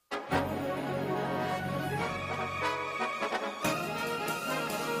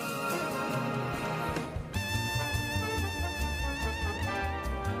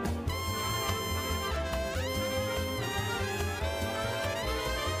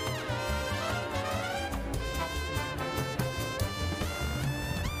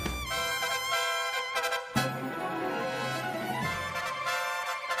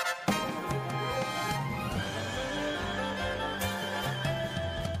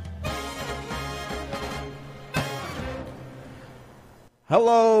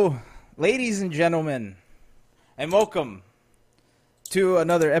Hello, ladies and gentlemen, and welcome to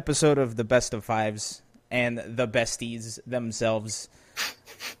another episode of the Best of Fives and the Besties themselves.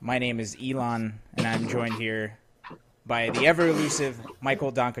 My name is Elon, and I'm joined here by the ever-elusive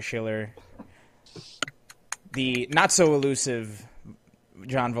Michael Donkashiller, the not-so-elusive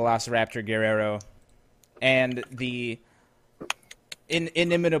John Velociraptor Guerrero, and the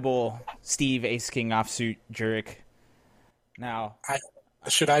inimitable Steve Ace King Offsuit Jurek. Now,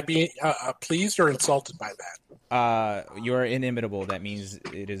 should I be pleased or insulted by that? You're inimitable. That means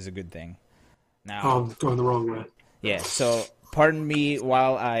it is a good thing. Now, I'm going the wrong way. Yeah, so pardon me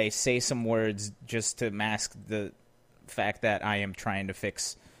while I say some words just to mask the fact that I am trying to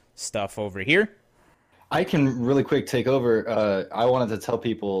fix stuff over here. I can really quick take over. I wanted to tell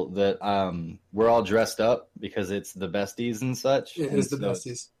people that we're all dressed up because it's the besties and such. It is the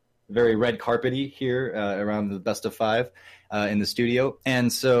besties. Very red carpety here around the Best of Five in the studio.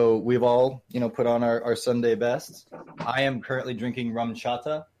 And so we've all, put on our Sunday bests. I am currently drinking rum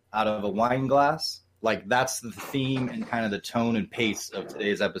chata out of a wine glass. Like, that's the theme and kind of the tone and pace of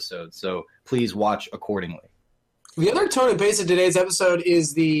today's episode. So please watch accordingly. The other tone and pace of today's episode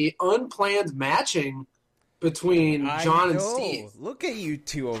is the unplanned matching between John and Steve. Look at you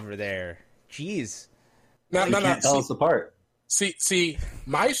two over there. Jeez. No. Tell us apart. See,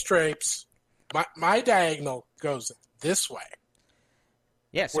 my stripes, my diagonal goes this way.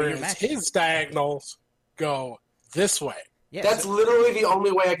 Yeah, so whereas his diagonals go this way. Yeah, that's literally the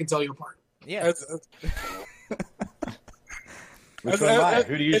only way I can tell you apart. Yeah.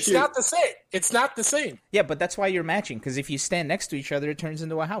 Who do you it's shoot? not the same. It's not the same. Yeah, but that's why you're matching, because if you stand next to each other, it turns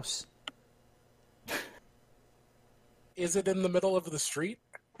into a house. Is it in the middle of the street?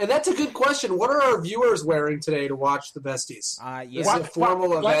 And that's a good question. What are our viewers wearing today to watch the besties? Yeah. Is it a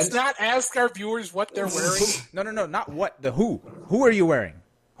formal event? Let's not ask our viewers what they're wearing. No, not what. The who. Who are you wearing?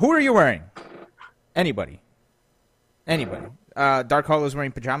 Who are you wearing? Anybody. Dark Hollow's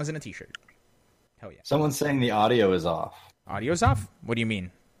wearing pajamas and a t-shirt. Hell yeah. Someone's saying the audio is off. Audio's off? What do you mean?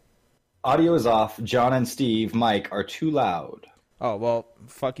 Audio is off. John and Steve, Mike, are too loud. Oh, well,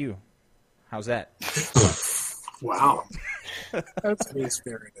 fuck you. How's that? Wow. That's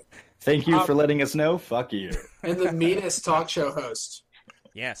mean-spirited. Thank you for letting us know. Fuck you. And the meanest talk show host.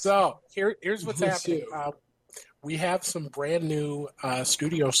 Yes. So here's what's happening. We have some brand new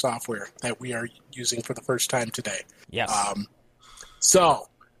studio software that we are using for the first time today. Yes.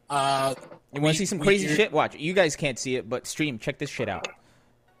 You want to see some crazy shit? Watch. You guys can't see it, but stream. Check this shit out.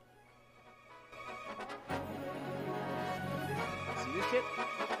 See this shit?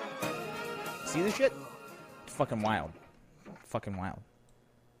 See this shit? It's fucking wild. It's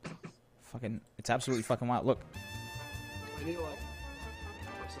absolutely fucking wild. Look. I need to or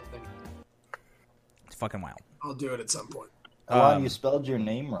something. It's fucking wild. I'll do it at some point. Alon, you spelled your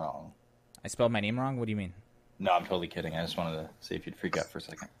name wrong. I spelled my name wrong? What do you mean? No, I'm totally kidding. I just wanted to see if you'd freak out for a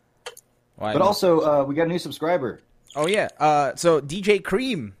second. Well, but also, we got a new subscriber. Oh, yeah. So, DJ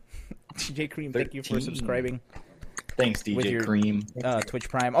Cream. DJ Cream, 13. Thank you for subscribing. Thanks, DJ Cream. Twitch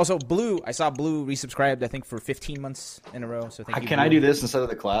Prime. Also, Blue. I saw Blue resubscribed, I think, for 15 months in a row. So thank you. Can Blue. I do this instead of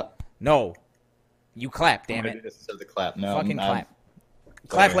the clap? No. You clap, damn it. Do this instead of the clap. No. Fucking clap.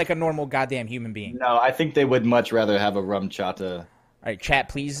 Clap like a normal goddamn human being. No, I think they would much rather have a rum chata. All right, chat,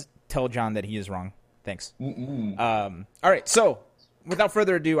 please tell John that he is wrong. Thanks. All right, so without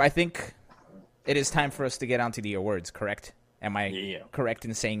further ado, I think it is time for us to get onto the awards, correct? Am I correct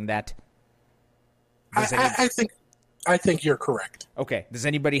in saying that? I think you're correct. Okay. Does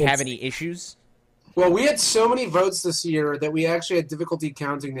anybody have any issues? Well, we had so many votes this year that we actually had difficulty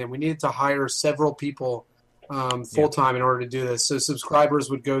counting them. We needed to hire several people full-time in order to do this. So subscribers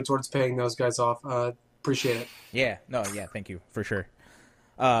would go towards paying those guys off. Appreciate it. Yeah. No, yeah, thank you, for sure.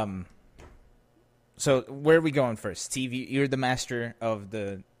 So where are we going first? Steve, you're the master of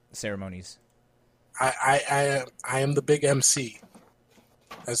the ceremonies. I am the big MC,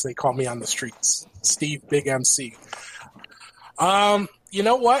 as they call me on the streets. Steve, big MC. You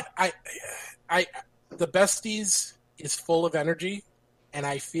know what? The Besties is full of energy, and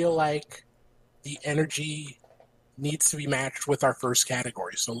I feel like the energy needs to be matched with our first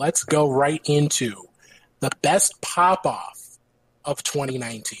category. So let's go right into the best pop-off of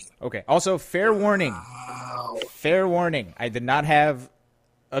 2019. Okay. Also, fair warning. Wow. Fair warning. I did not have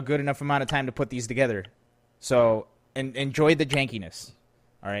a good enough amount of time to put these together. So, enjoy the jankiness.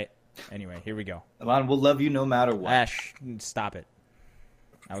 All right? Anyway, here we go. Alon, we'll love you no matter what. Ash, stop it.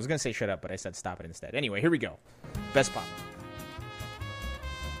 I was going to say shut up, but I said stop it instead. Anyway, here we go. Best pop.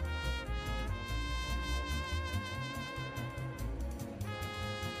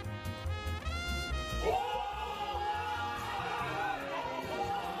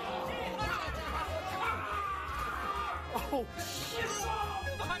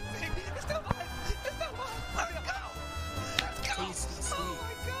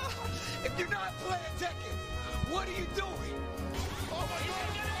 are you doing? Oh my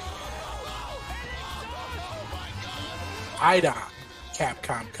God! IDOM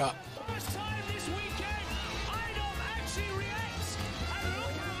Capcom Cup. First time this weekend, Idol actually reacts. And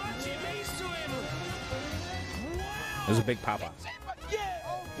look how much it means to him. Wow. It was a big pop-off. Yeah,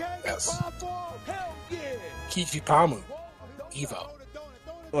 okay. Yes. Pop off. Hell yeah. Kichipamu, Evo.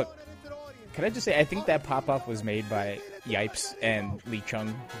 Look, can I just say, I think that pop-off was made by Yipes and Lee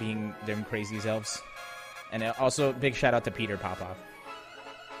Chung being them crazy elves. And also, big shout-out to Peter Popoff.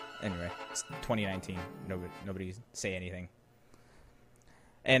 Anyway, it's 2019. Nobody say anything.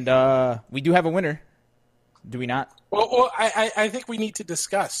 And we do have a winner. Do we not? Well, I think we need to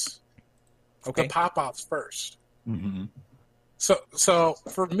discuss Okay. the pop-offs first. Mm-hmm. So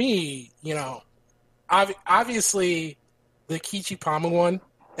for me, obviously the Kichipamu one,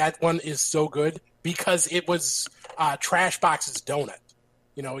 that one is so good because it was Trash Box's donut.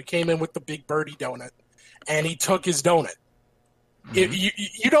 He came in with the Big Birdie donut, and he took his donut. Mm-hmm.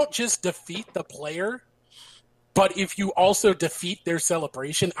 You don't just defeat the player, but if you also defeat their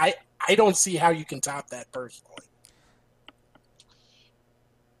celebration, I don't see how you can top that personally.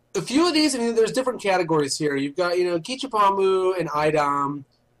 A few of these, there's different categories here. You've got, Kichipamu and IDOM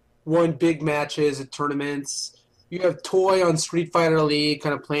won big matches at tournaments. You have Toy on Street Fighter League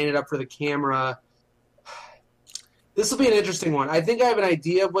kind of playing it up for the camera. This will be an interesting one. I think I have an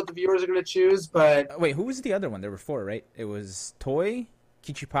idea of what the viewers are going to choose, but... Wait, who was the other one? There were 4, right? It was Toy,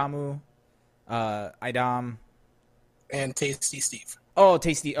 Kichipamu, IDOM... And Tasty Steve. Oh,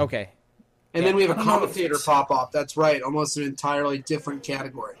 Tasty, okay. And then we have a commentator pop-off. That's right. Almost an entirely different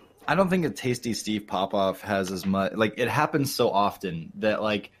category. I don't think a Tasty Steve pop-off has as much... Like, it happens so often that,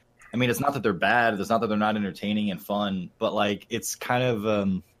 it's not that they're bad. It's not that they're not entertaining and fun, but, it's kind of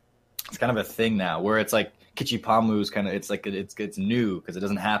a thing now where it's like Kichipamu is kind of... It's new because it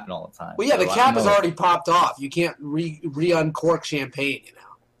doesn't happen all the time. Well, yeah, So, the cap has already popped off. You can't re-uncork champagne,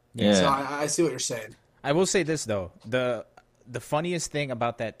 Yeah. So I see what you're saying. I will say this, though. The funniest thing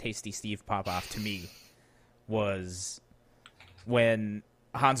about that Tasty Steve pop-off to me was when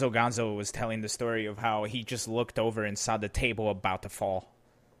Hanzo Gonzo was telling the story of how he just looked over and saw the table about to fall,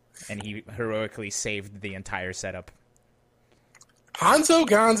 and he heroically saved the entire setup. Hanzo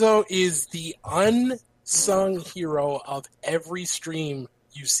Gonzo is the unsung hero of every stream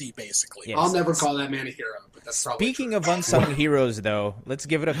you see, basically. Yes. I'll never call that man a hero, but that's probably Speaking true. of unsung heroes, though, let's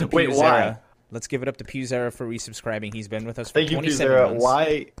give it up to Wait, Pewzera. why? Let's give it up to Pewzera for resubscribing. He's been with us for Thank you, 27 Pizarra.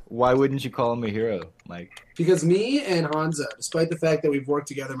 months. Why wouldn't you call him a hero, Mike? Because me and Hanzo, despite the fact that we've worked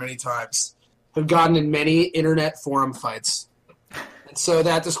together many times, have gotten in many internet forum fights. And so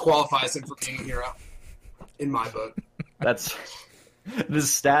that disqualifies him from being a hero, in my book. That's the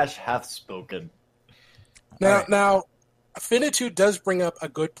stash hath spoken. Now, Finitude does bring up a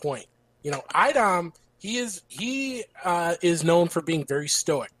good point. IDOM, he is known for being very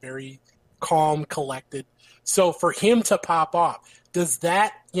stoic, very calm, collected. So for him to pop off, does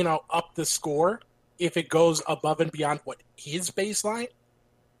that, up the score if it goes above and beyond what his baseline?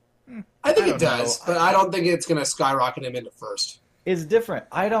 I think I it don't does, know. but I don't think it's going to skyrocket him into first. It's different.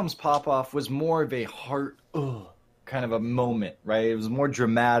 Idom's pop-off was more of a heart kind of a moment, right? It was more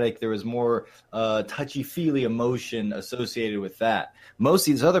dramatic. There was more touchy-feely emotion associated with that. Most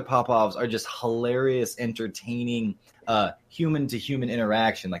of these other pop-offs are just hilarious, entertaining, human-to-human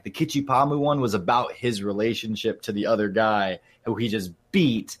interaction. Like the Kichipamu one was about his relationship to the other guy whom he just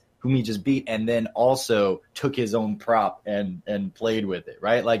beat, and then also took his own prop and played with it,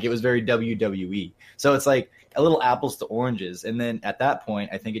 right? Like it was very WWE. So it's like a little apples to oranges. And then at that point,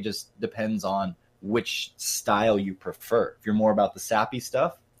 I think it just depends on which style you prefer. If you're more about the sappy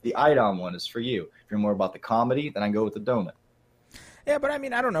stuff, the Idom one is for you. If you're more about the comedy, then I go with the donut. Yeah, but I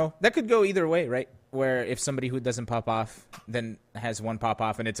don't know. That could go either way, right? Where if somebody who doesn't pop off then has one pop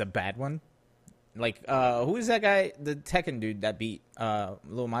off and it's a bad one. Like, who is that guy, the Tekken dude that beat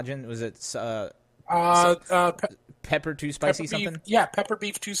Lil Majin? Was it Pepper Too Spicy something? Yeah, Pepper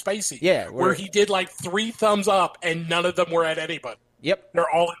Beef Too Spicy. Yeah. Where he did 3 thumbs up and none of them were at anybody. Yep. They're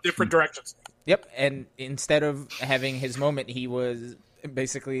all in different directions. Yep, and instead of having his moment, he was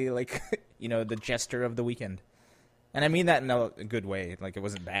basically the jester of the weekend. And I mean that in a good way. Like, it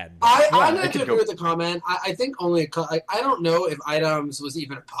wasn't bad. I'm going to agree with the comment. I think only I don't know if Items was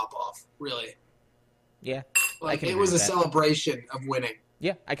even a pop-off, really. Yeah. It was a celebration of winning.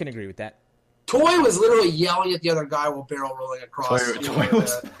 Yeah, I can agree with that. Toy was literally yelling at the other guy while barrel rolling across. Toy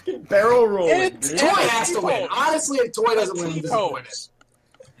was barrel rolling. Toy has to win. Honestly, if Toy doesn't win, he's disappointed.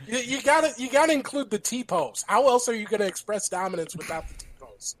 You gotta include the T-pose. How else are you gonna express dominance without the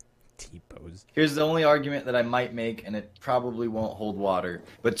T-pose? T-pose. Here's the only argument that I might make, and it probably won't hold water.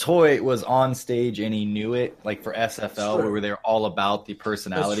 But Toy was on stage and he knew it, like for SFL, True. where they're all about the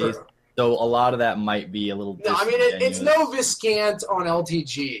personalities. true. So a lot of that might be a little. No, I mean it's disingenuous. no Viscant on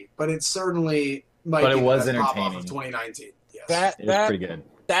LTG, but it certainly might. But be it was the best pop-off entertaining. of 2019. Yes. It was pretty good.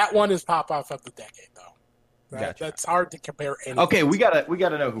 That one is pop off of the decade, though. Gotcha. That's hard to compare. Anything. Okay, we gotta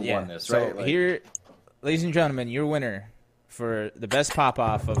know who won this, so right? Like, here, ladies and gentlemen, your winner for the best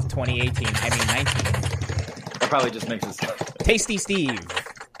pop-off of 2018, I mean 19, that probably just makes us. Tasty Steve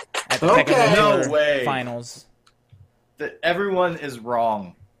at the Okay. Tekken No Miller way. finals. That everyone is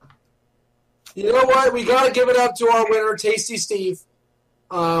wrong. You know what? We got to give it up to our winner, Tasty Steve.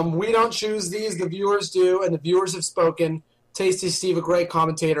 We don't choose these; the viewers do, and the viewers have spoken. Tasty Steve, a great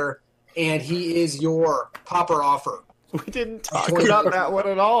commentator, and he is your popper offer. We didn't talk Twenty- about that one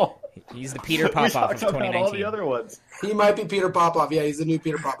at all. He's the Peter We Popoff talked of about all 2019. the other ones. He might be Peter Popoff. Yeah, he's the new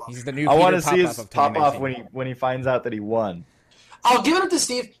Peter Popoff. He's the new I want Peter to see Popoff his of pop off 2019. when he finds out that he won. I'll give it up to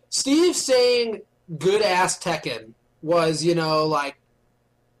Steve. Steve saying "good ass Tekken" was, like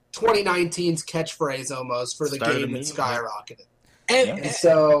 2019's catchphrase almost for the Started game a that meme, skyrocketed. And, Yeah. And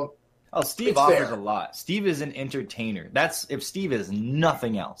so, Oh, Steve It's offers fair. a lot. Steve is an entertainer. That's if Steve is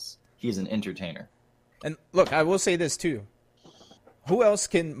nothing else, he's an entertainer. And look, I will say this too. Who else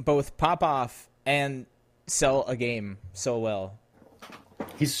can both pop off and sell a game so well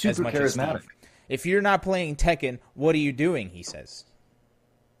He's as super much as charismatic. Steve? If you're not playing Tekken, what are you doing? He says.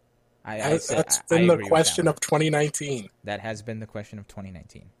 that's I been the agree with question that. of 2019. That has been the question of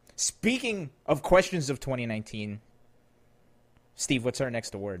 2019. Speaking of questions of 2019, Steve, what's our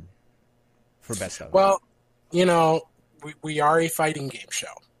next award for best of? Well, we are a fighting game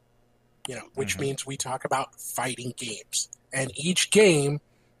show, which means we talk about fighting games. And each game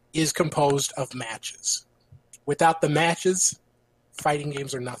is composed of matches. Without the matches, fighting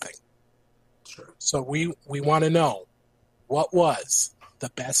games are nothing. sure. So we want to know, what was the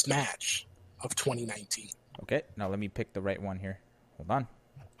best match of 2019? Okay, now let me pick the right one here. Hold on.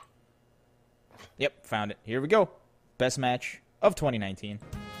 Yep, found it. Here we go. Best match of 2019.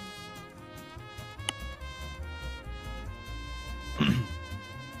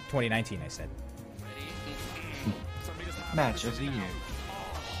 I said. Match of the year.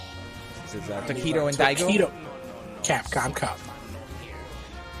 This is Takedo and Daigo. Takedo, Capcom Cup.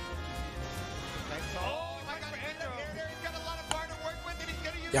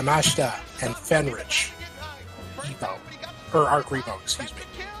 Yamashita and Fenrich. Evo. Or Arc Revo, excuse me.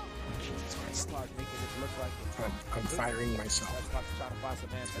 I'm firing myself.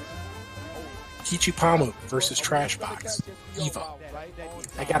 Kichipamu versus Trashbox. Evo.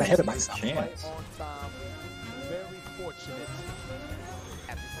 I got ahead of myself. Chance.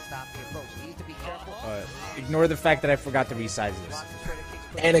 Ignore the fact that I forgot to resize this.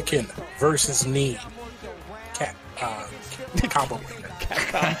 Anakin versus Knee. Combo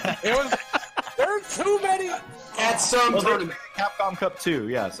breaker. There are too many. At some Well, tournament. Capcom Cup 2,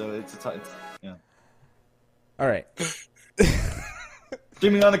 yeah. So it's yeah. All right.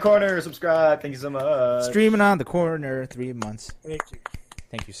 Streaming on the corner. Subscribe. Thank you so much. Streaming on the corner, 3 months. Thank you.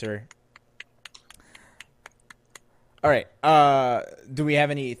 Thank you, sir. All right. Do we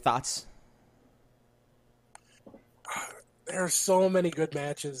have any thoughts? There are so many good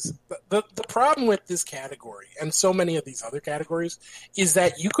matches. The problem with this category and so many of these other categories is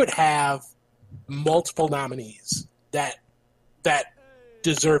that you could have multiple nominees that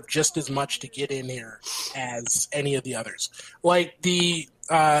deserve just as much to get in here as any of the others. Like the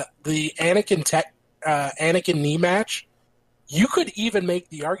Anakin Knee match, you could even make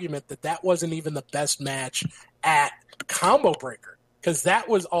the argument that wasn't even the best match at Combo Breaker, because that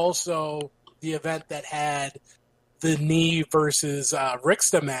was also the event that had the Knee versus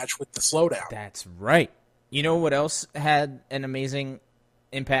Rixta match with the slowdown. That's right. You know what else had an amazing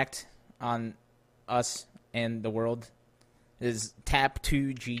impact on us and the world? Is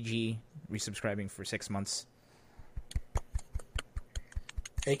Tap2GG resubscribing for 6 months.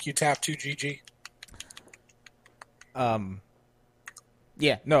 Thank you, Tap2GG.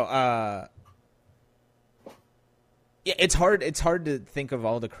 Yeah, no, yeah, it's hard to think of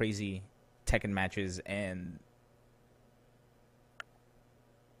all the crazy Tekken matches and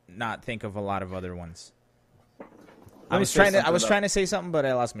not think of a lot of other ones. I was trying to say something, but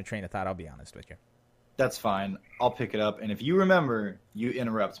I lost my train of thought. I'll be honest with you. That's fine. I'll pick it up. And if you remember, you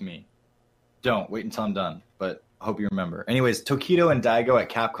interrupt me. Don't. Wait until I'm done. But I hope you remember. Anyways, Takedo and Daigo at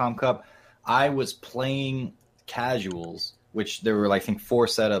Capcom Cup. I was playing casuals, which there were, I think, 4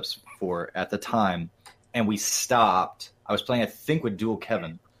 setups for at the time. And we stopped. I was playing, I think, with Dual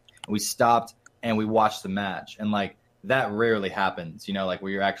Kevin. We stopped and we watched the match. And, that rarely happens, like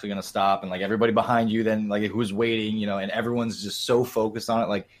where you're actually going to stop and like everybody behind you, then like who's waiting, and everyone's just so focused on it.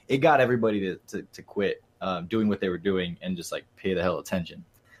 Like it got everybody to quit doing what they were doing and just like pay the hell attention.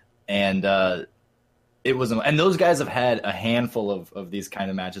 And it was, and those guys have had a handful of these kind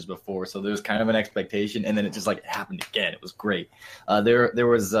of matches before, so there was kind of an expectation, and then it just like happened again. It was great. There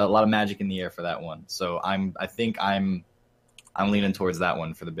was a lot of magic in the air for that one, so I think I'm leaning towards that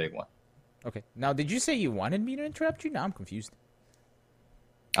one for the big one. Okay. Now, did you say you wanted me to interrupt you? Now I'm confused.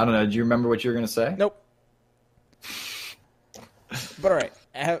 I don't know. Do you remember what you were going to say? Nope. But all right.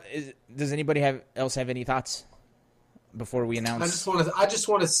 Does anybody else have any thoughts before we announce? I just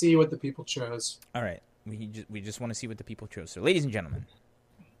want to see what the people chose. All right. We just want to see what the people chose. So, ladies and gentlemen,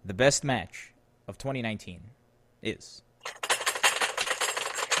 the best match of 2019 is.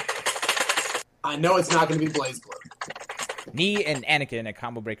 I know it's not going to be BlazBlue. Knee and Anakin at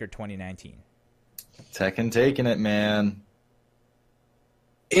Combo Breaker 2019. Tekken taking it, man.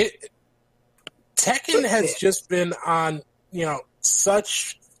 Tekken has just been on,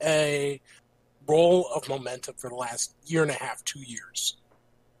 such a roll of momentum for the last year and a half, 2 years.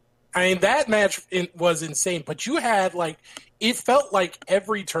 I mean, that match was insane, but you had it felt like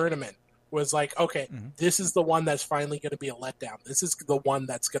every tournament was like, okay, this is the one that's finally going to be a letdown. This is the one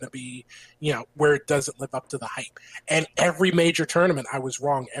that's going to be, where it doesn't live up to the hype. And every major tournament, I was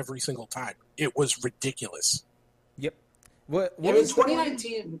wrong every single time. It was ridiculous. Yep. What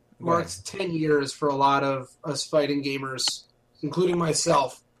 2019 marks 10 years for a lot of us fighting gamers, including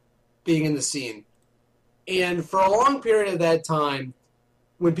myself, being in the scene. And for a long period of that time,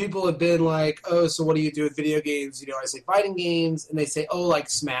 when people have been like, oh, so what do you do with video games? I say fighting games, and they say, oh, like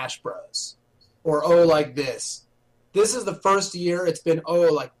Smash Bros. Or, oh, like this. This is the first year it's been,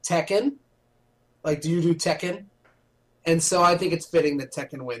 oh, like Tekken. Like, do you do Tekken? And so I think it's fitting that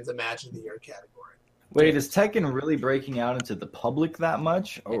Tekken wins a Match of the Year category. Wait, is Tekken really breaking out into the public that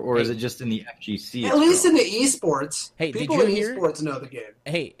much? Or is it just in the FGC? At least in the esports. Hey, people did in you hear? Esports know the game.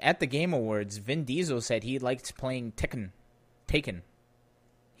 Hey, at the Game Awards, Vin Diesel said he liked playing Taken.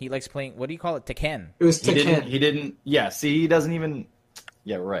 He likes playing, what do you call it? Tekken. It was He Tekken. didn't. Yeah, see, he doesn't even.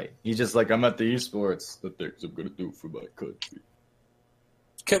 Yeah, right. He's just like, I'm at the esports. The things I'm going to do for my country.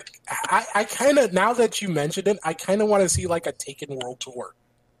 I kind of, now that you mentioned it, I kind of want to see a Taken World Tour.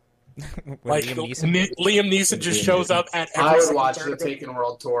 With Liam Neeson. Liam Neeson just shows up at every I would single watch the tournament. Taken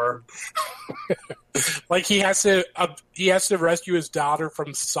World Tour. He has to rescue his daughter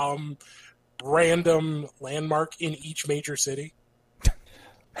from some random landmark in each major city.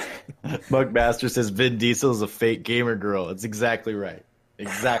 Buckmaster says Vin Diesel is a fake gamer girl. It's exactly right.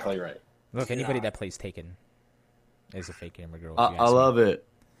 Exactly right. Look, anybody that plays Taken is a fake gamer girl. I love it.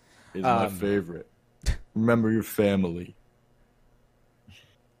 It's my favorite. Remember your family.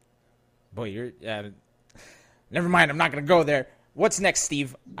 Boy, you're... never mind, I'm not going to go there. What's next,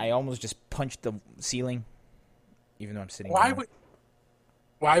 Steve? I almost just punched the ceiling, even though I'm sitting down.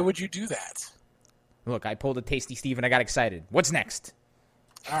 Why would you do that? Look, I pulled a Tasty Steve and I got excited. What's next?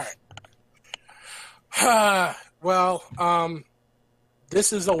 All right.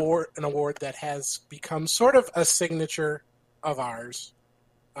 This is an award that has become sort of a signature of ours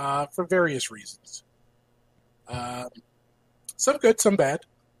for various reasons. Some good, some bad.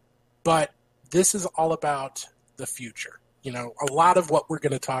 But this is all about the future. A lot of what we're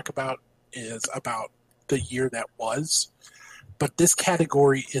going to talk about is about the year that was. But this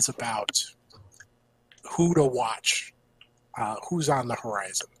category is about who to watch, who's on the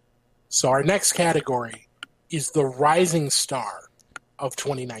horizon. So our next category is the Rising Star of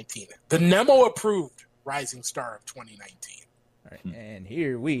 2019. The Nemo-approved Rising Star of 2019. All right, and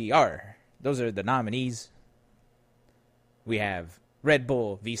here we are. Those are the nominees. We have Red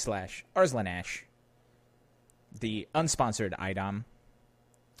Bull v/ Arslan Ash, the unsponsored IDOM.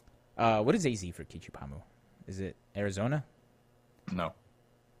 What is AZ for Kichipamu? Is it Arizona? No.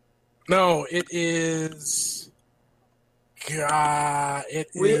 No, it is...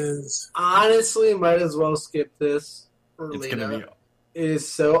 Honestly, might as well skip this for It's Lena. going to be... It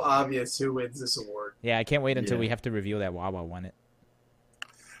is so obvious who wins this award. Yeah, I can't wait until Yeah. we have to reveal that Wawa won it.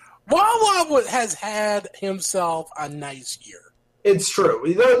 Wawa has had himself a nice year. It's true.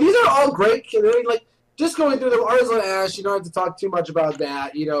 These are all great. Just going through them, Arslan Ash, you don't have to talk too much about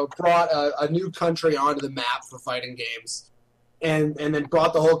that. Brought a new country onto the map for fighting games. And then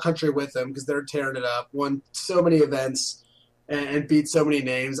brought the whole country with them because they're tearing it up. Won so many events and beat so many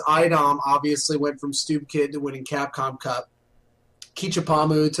names. IDOM obviously went from Stube Kid to winning Capcom Cup.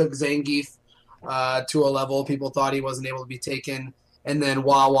 Kichipamu took Zangief to a level people thought he wasn't able to be taken. And then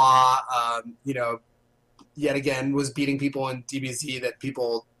Wawa, yet again was beating people in DBZ that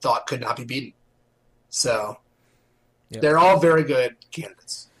people thought could not be beaten. So Yep. They're all very good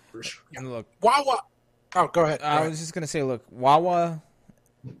candidates for sure. And look, Wawa. Oh, go ahead. Go I ahead. was just gonna say, look, Wawa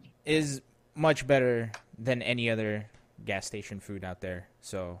is much better than any other gas station food out there,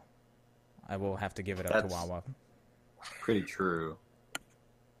 so I will have to give it up to That's- Wawa. Pretty true.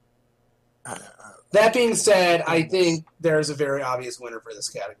 That being said, I think there's a very obvious winner for this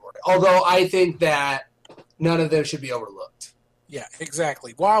category. Although I think that none of them should be overlooked. Yeah,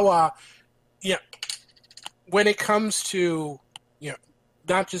 exactly. Wawa, when it comes to,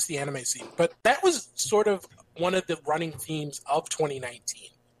 not just the anime scene, but that was sort of one of the running themes of 2019.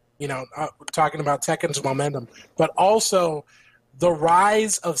 Talking about Tekken's momentum, but also the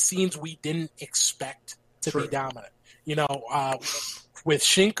rise of scenes we didn't expect to True. be dominant. With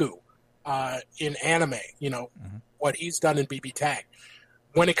Shinku in anime, what he's done in BB Tag.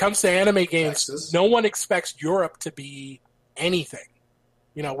 When it comes to anime games, Texas. no one expects Europe to be anything,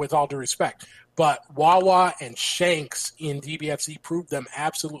 with all due respect. But Wawa and Shanks in DBFZ proved them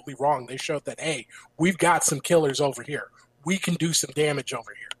absolutely wrong. They showed that, hey, we've got some killers over here. We can do some damage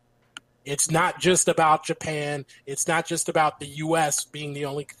over here. It's not just about Japan. It's not just about the U.S. being the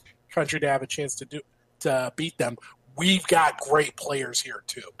only country to have a chance to beat them. We've got great players here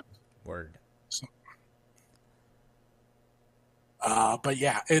too. Word. But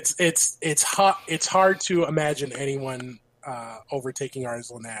yeah, it's hard to imagine anyone overtaking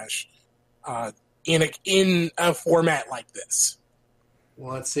Arslan Ash in a format like this.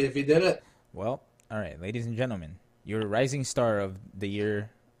 Well, let's see if he did it. Well, all right, ladies and gentlemen, your rising star of the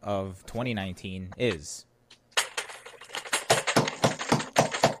year of 2019 is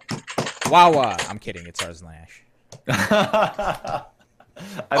Wawa. I'm kidding. It's Arslan Ash.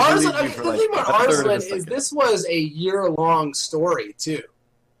 Arslan, believed you for the like thing about a third of a Arslan is second. this was a year-long story, too.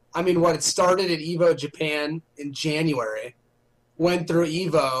 I mean, it started at EVO Japan in January, went through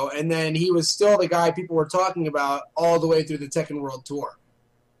EVO, and then he was still the guy people were talking about all the way through the Tekken World Tour.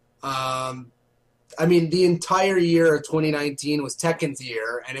 I mean, the entire year of 2019 was Tekken's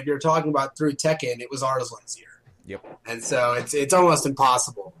year, and if you're talking about through Tekken, it was Arslan's year. Yep. And so it's almost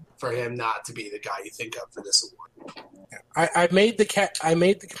impossible for him not to be the guy you think of for this award. I made the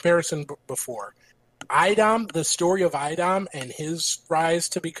comparison before. Idom, the story of Idom and his rise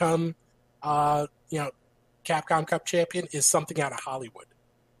to become, Capcom Cup champion is something out of Hollywood.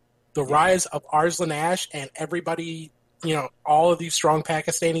 The rise of Arslan Ash and everybody, all of these strong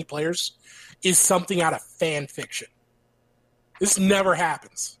Pakistani players is something out of fan fiction. This never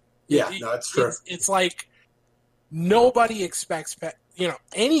happens. Yeah, no, it's true. It's like nobody expects,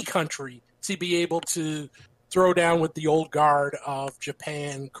 any country to be able to throw down with the old guard of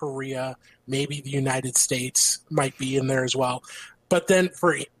Japan, Korea, maybe the United States might be in there as well. But then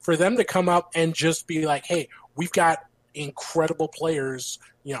for them to come up and just be like, hey, we've got incredible players,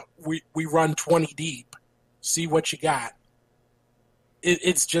 we run 20 deep, see what you got.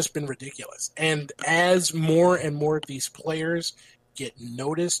 It's just been ridiculous. And as more and more of these players get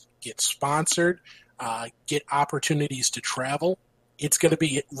noticed, get sponsored, get opportunities to travel, it's going to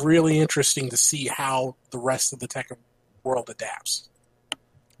be really interesting to see how the rest of the Tekken world adapts.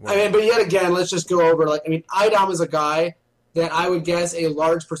 I mean, but yet again, let's just go over, Idom is a guy that I would guess a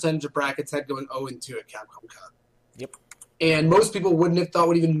large percentage of brackets had going 0-2 at Capcom Cup. Yep. And most people wouldn't have thought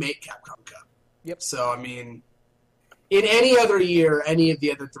would even make Capcom Cup. Yep. So, I mean, in any other year, any of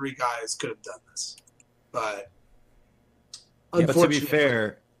the other three guys could have done this. But, But to be unfortunately,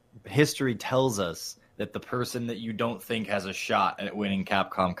 fair, history tells us that the person that you don't think has a shot at winning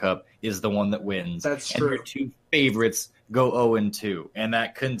Capcom Cup is the one that wins. That's and true. your two favorites go 0-2, and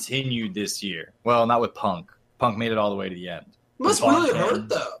that continued this year. Well, not with Punk. Punk made it all the way to the end. must Von really Ken, hurt,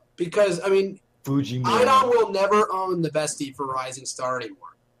 though. Because, I mean, Fujimura. Idom will never own the bestie for Rising Star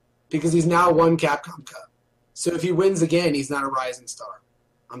anymore. Because he's now won Capcom Cup. So if he wins again, he's not a Rising Star.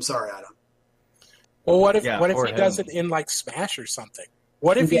 I'm sorry, Idom. Well, what if or he does him. it in like Smash or something?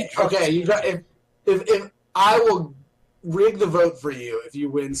 What if he Okay, you got if I will rig the vote for you if you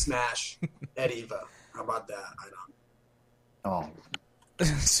win Smash at EVO. How about that? Oh,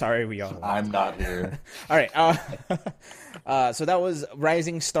 Sorry, we all. I'm not here. All right. So that was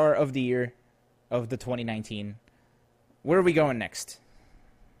Rising Star of the Year of the 2019. Where are we going next?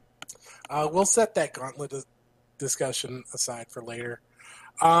 We'll set that gauntlet discussion aside for later.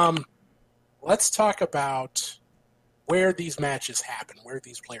 Let's talk about where these matches happen, where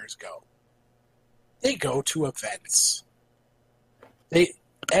these players go. They go to events.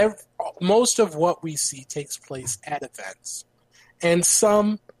 Most of what we see takes place at events, and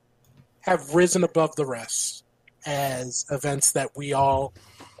some have risen above the rest as events that we all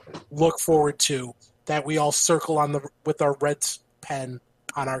look forward to, that we all circle with our red pen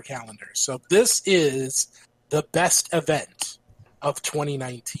on our calendar. So this is the best event of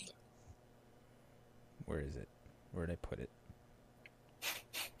 2019. Where is it? Where did I put it?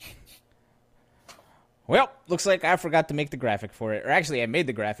 Well, looks like I forgot to make the graphic for it. Or actually, I made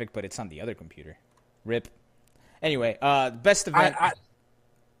the graphic, but it's on the other computer. Rip. Anyway, best event.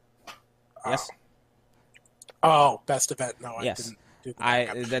 Yes. Best event. No, Yes. I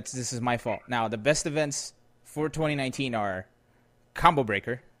didn't do that. This is my fault. Now, the best events for 2019 are Combo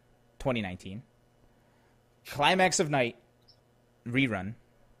Breaker 2019, Climax of Night rerun,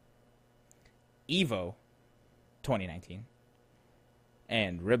 Evo 2019,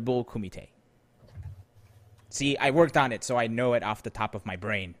 and Red Bull Kumite. See, I worked on it, so I know it off the top of my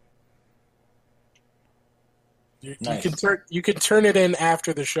brain. Nice. You can turn it in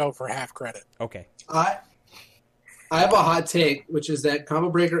after the show for half credit. Okay. I have a hot take, which is that Combo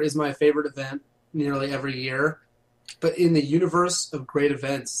Breaker is my favorite event nearly every year. But in the universe of great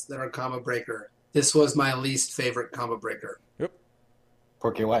events that are Combo Breaker, this was my least favorite Combo Breaker. Yep.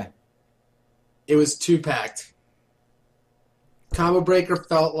 Por qué? Why? It was too packed. Combo Breaker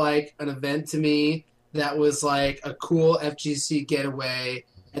felt like an event to me that was like a cool FGC getaway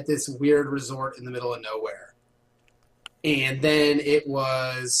at this weird resort in the middle of nowhere. And then it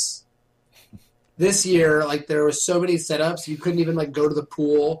was this year, like there were so many setups, you couldn't even like go to the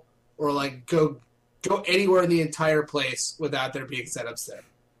pool or like go anywhere in the entire place without there being setups there.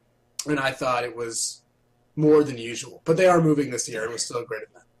 And I thought it was more than usual. But they are moving this year. It was still a great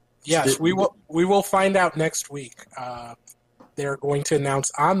event. Yes, we will find out next week. They're going to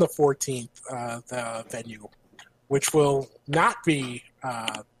announce on the 14th the venue, which will not be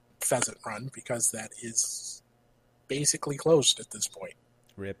Pheasant Run because that is basically closed at this point.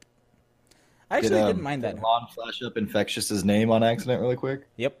 Rip. I actually didn't mind that. Did Lon flash up Infectious's name on accident really quick?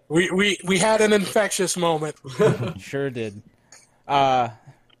 Yep. We had an infectious moment. Sure did.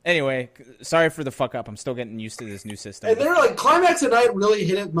 Anyway, sorry for the fuck up. I'm still getting used to this new system. And they're like, Climax at Night really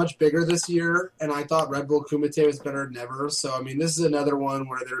hit it much bigger this year, and I thought Red Bull Kumite was better than ever. So, I mean, this is another one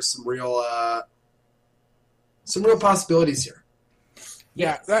where there's some real possibilities here.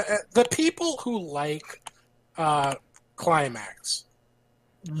 Yeah, the people who like Climax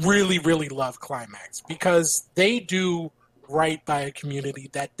really, really love Climax because they do right by a community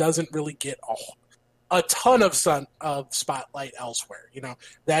that doesn't really get a ton of spotlight elsewhere. You know,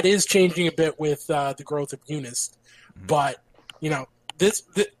 that is changing a bit with the growth of Eunice, but you know,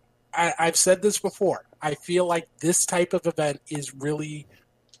 I've said this before. I feel like this type of event is really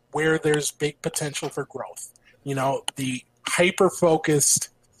where there's big potential for growth. You know, the hyper-focused,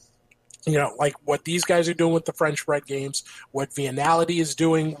 you know, like what these guys are doing with the French Red Games, what Vianality is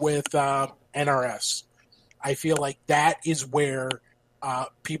doing with NRS. I feel like that is where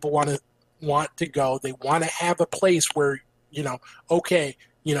people want to go. They want to have a place where, you know, okay,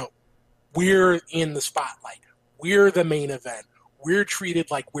 you know, we're in the spotlight. We're the main event. We're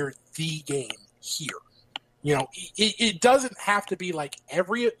treated like we're the game here. You know, it doesn't have to be like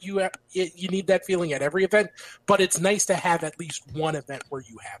you need that feeling at every event, but it's nice to have at least one event where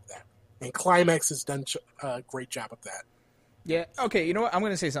you have that. And Climax has done a great job of that. Yeah, okay, you know what? I'm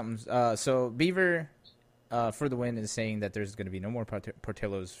going to say something. So Beaver, for the win, is saying that there's going to be no more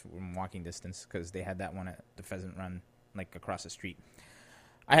Portillos from walking distance because they had that one at the Pheasant Run, like across the street.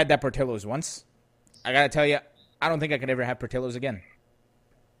 I had that Portillos once. I got to tell you, I don't think I could ever have Portillos again.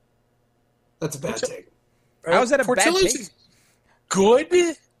 That's a bad take. How is that a Portillo's bad take? is good.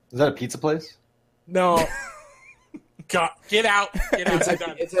 Is that a pizza place? No. God, get out. Get out. I'm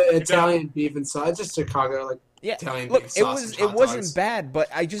done. It's an Italian beef and sausage. It's just Chicago, like Yeah, Italian look, beef it sausage. it wasn't bad, but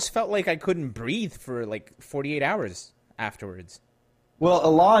I just felt like I couldn't breathe for like 48 hours afterwards. Well,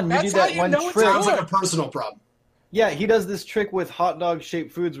 Alon, you That's do that how you one know it's trick. Sounds like a personal problem. Yeah, he does this trick with hot dog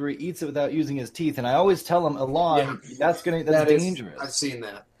shaped foods where he eats it without using his teeth, and I always tell him, Alon, that's dangerous. I've seen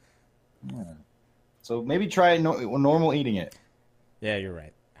that. Yeah. So maybe try normal eating it. Yeah, you're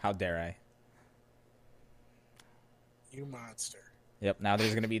right. How dare I? You monster. Yep, now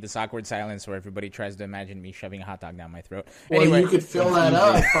there's going to be this awkward silence where everybody tries to imagine me shoving a hot dog down my throat. Well, Anyway, you could fill that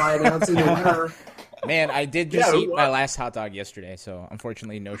up by announcing the winner. man, I did just Yeah, eat my last hot dog yesterday, so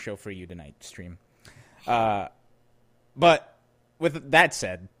unfortunately no show for you tonight, stream. But with that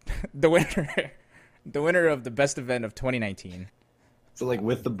said, the winner of the best event of 2019, So like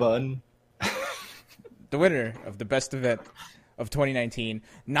with the bun. the winner of the best event of 2019,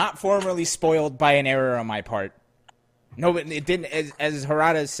 not formerly spoiled by an error on my part. No, it didn't. As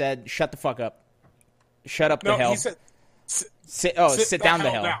Harada said, shut the fuck up. Shut up the hell. He said, Sit the down the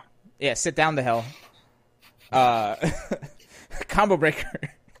hell hell. down. Yeah, sit down the hell. Combo Breaker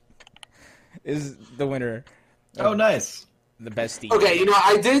is the winner. Oh, nice. the bestie. Okay,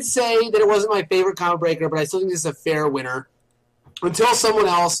 I did say that it wasn't my favorite combo breaker, but I still think this is a fair winner. Until someone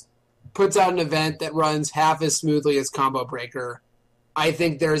else puts out an event that runs half as smoothly as combo breaker, I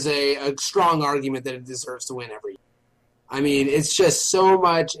think there's a strong argument that it deserves to win every year. I mean, it's just so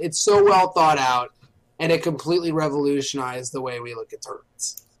much. It's so well thought out, and it completely revolutionized the way we look at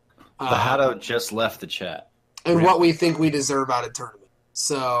tournaments. Fajardo just left the chat. And what we think we deserve out of tournament.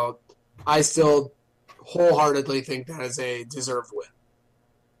 So I still wholeheartedly think that is a deserved win.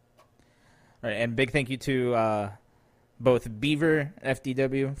 All right, and big thank you to both Beaver and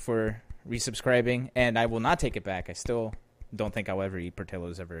FDW for resubscribing, and I will not take it back. I still don't think I'll ever eat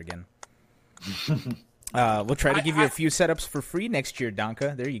Portillo's ever again. We'll try to give you a few setups for free next year,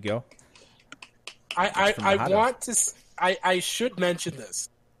 Donka. There you go. I should mention this.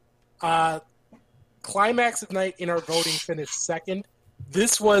 Climax of Night in our voting finished second.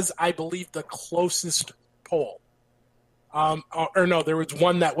 This was, I believe, the closest poll. Or no, there was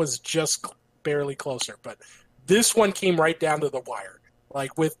one that was just barely closer, but this one came right down to the wire.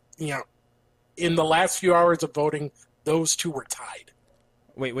 Like with, in the last few hours of voting, those two were tied.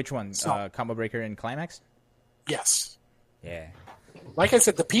 Wait, which one? Combo Breaker and Climax? Yes. Yeah. Like I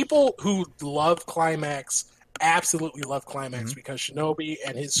said, the people who love Climax absolutely love Climax because Shinobi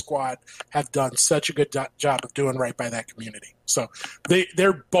and his squad have done such a good job of doing right by that community. So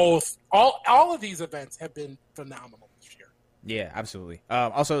they're both all of these events have been phenomenal this year. Yeah, absolutely.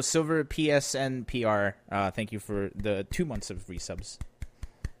 Also, Silver PSN PR, thank you for the 2 months of resubs.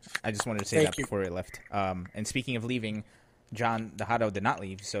 I just wanted to say before it left. And speaking of leaving, John Dejado did not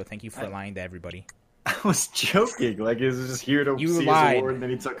leave, so thank you for lying to everybody. I was joking. Like, he was just here to see his award, and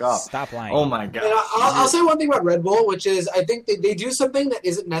then he took off. Stop lying. Oh, my God. And I'll say one thing about Red Bull, which is I think they do something that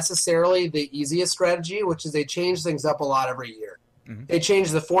isn't necessarily the easiest strategy, which is they change things up a lot every year. Mm-hmm. They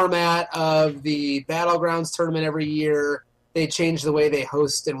change the format of the Battlegrounds tournament every year. They change the way they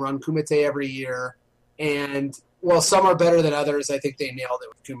host and run Kumite every year. And while some are better than others, I think they nailed it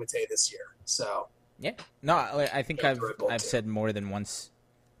with Kumite this year. So yeah. No, I think I've said more than once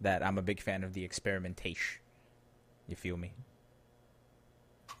that I'm a big fan of the experimentation. You feel me?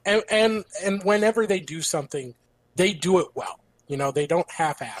 And whenever they do something, they do it well. They don't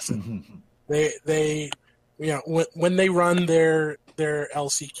half-ass it. They when they run their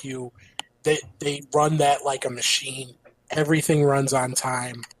LCQ, they run that like a machine. Everything runs on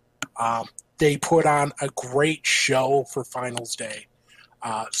time. They put on a great show for finals day.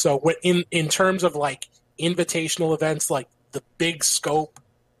 So in terms of like invitational events, like the big scope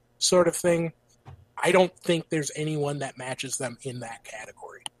sort of thing, I don't think there's anyone that matches them in that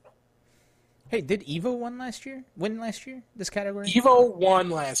category. Hey, did Evo win last year? This category? Evo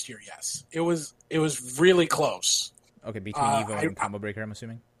won last year. Yes, it was really close. Okay, between Evo and Combo Breaker, I'm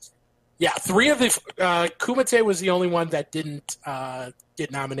assuming. Yeah, 3 of the Kumite was the only one that didn't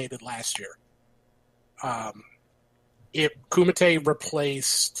get nominated last year. Kumite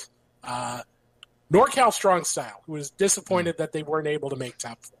replaced NorCal Strong Style, who was disappointed that they weren't able to make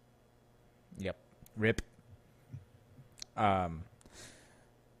top 4. Yep. RIP.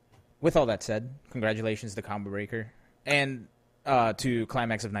 With all that said, congratulations to Combo Breaker and to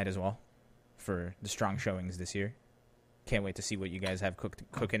Climax of Night as well for the strong showings this year. Can't wait to see what you guys have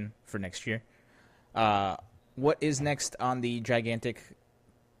cooking for next year. What is next on the gigantic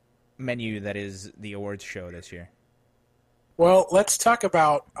menu that is the awards show this year? Well, let's talk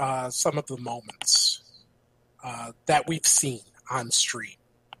about some of the moments that we've seen on stream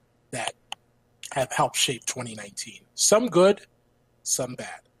that have helped shape 2019. Some good, some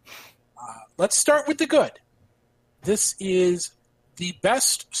bad. Let's start with the good. This is the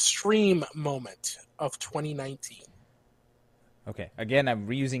best stream moment of 2019. Okay. Again, I'm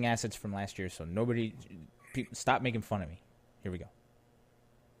reusing assets from last year, so people, stop making fun of me. Here we go.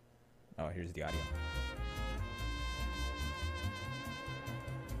 Oh, here's the audio.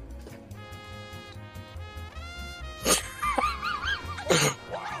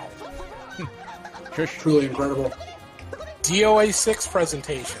 Truly incredible. DOA 6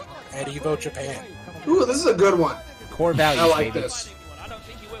 presentation at Evo Japan. Ooh, this is a good one. Core values, I like baby. this.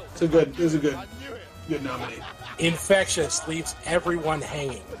 This is a good nominee. Infectious leaves everyone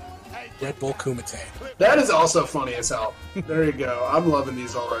hanging. Red Bull Kumite. That is also funny as hell. There you go. I'm loving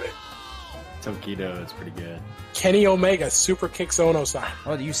these already. Tokido is pretty good. Kenny Omega super kicks Ono-san.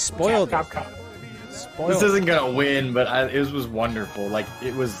 Oh, you spoiled it. Capcom. This isn't gonna win, but it was wonderful. Like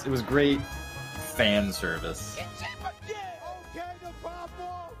it was great fan service.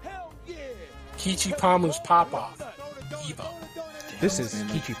 Kichi Pamu's pop-off. Evo. This is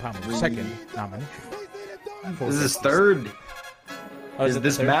Kichi Pamu's second nomination. This is his third. Oh, is it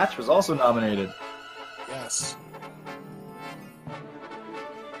This the third? match was also nominated. Yes.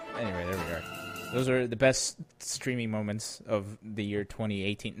 anyway, there we are. Those are the best streaming moments of the year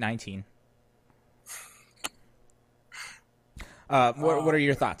 2018-19. What are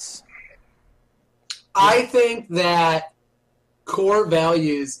your thoughts? I think that Core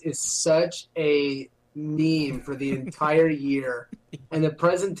Values is such a meme for the entire year, and the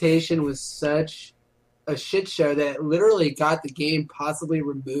presentation was such a shit show that it literally got the game possibly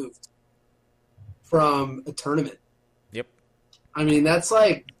removed from a tournament. Yep. I mean, that's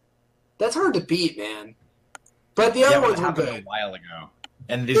hard to beat, man. But the other ones were happened good. a while ago.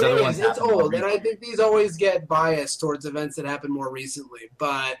 And these other ones It's happened more old, and I think these always get biased towards events that happened more recently.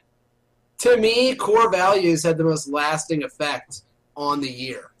 But to me, Core Values had the most lasting effect on the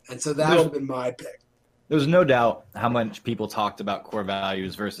year, and so that would have been my pick. There's no doubt how much people talked about Core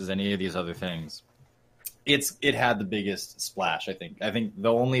Values versus any of these other things. It had the biggest splash, I think. I think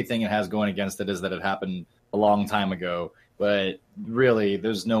the only thing it has going against it is that it happened a long time ago. But really,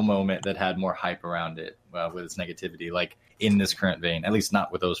 there's no moment that had more hype around it with its negativity, like in this current vein, at least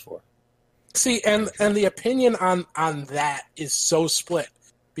not with those four. See, and the opinion on that is so split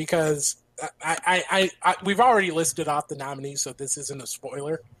because we've already listed off the nominees, so this isn't a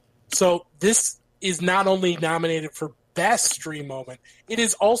spoiler. So this is not only nominated for Best Stream Moment, it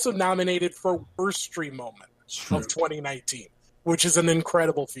is also nominated for Worst Stream Moment of 2019, which is an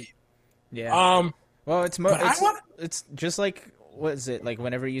incredible feat. Yeah. Well, it's just like, what is it, like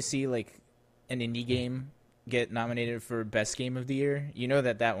whenever you see like an indie game get nominated for Best Game of the Year, you know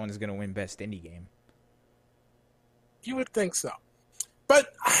that one's going to win Best Indie Game. You would think so.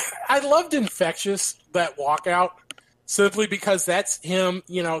 But I loved Infectious, that walkout, simply because that's him,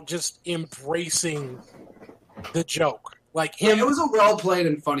 just embracing the joke. Like him. It was a well-played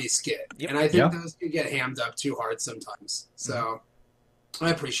and funny skit, Yep. and I think those could get hammed up too hard sometimes. So I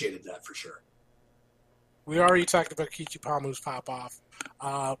appreciated that for sure. We already talked about Kichipamu's pop-off.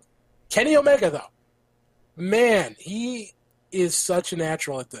 Kenny Omega, though. Man, he is such a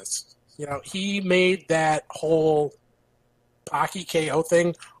natural at this. He made that whole Paki KO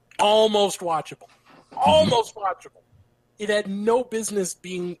thing almost watchable. Almost watchable. It had no business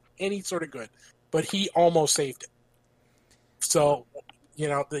being any sort of good, but he almost saved it. So,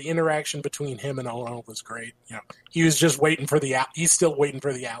 the interaction between him and Ono was great. He was just waiting for he's still waiting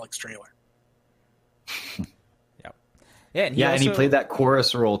for the Alex trailer. Yep. And he played that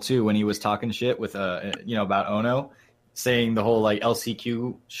chorus role too when he was talking shit with about Ono, saying the whole like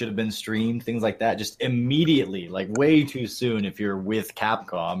LCQ should have been streamed, things like that. Just immediately, like way too soon if you're with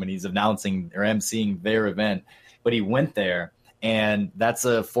Capcom and he's announcing or emceeing their event, but he went there, and that's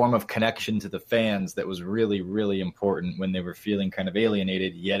a form of connection to the fans that was really, really important when they were feeling kind of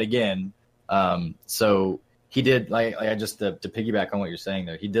alienated yet again. So he did, like I just to piggyback on what you're saying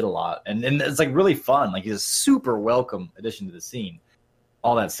there, he did a lot, and it's like really fun. Like he's a super welcome addition to the scene.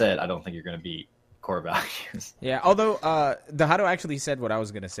 All that said, I don't think you're going to beat Core Values. Yeah, although Dahado actually said what I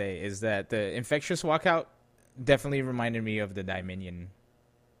was going to say is that the Infectious walkout definitely reminded me of the Dominion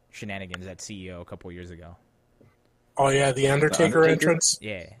shenanigans at CEO a couple years ago. Oh yeah, the Undertaker entrance.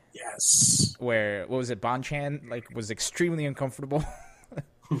 Yeah. Yes. Where, what was it, Bonchan was extremely uncomfortable.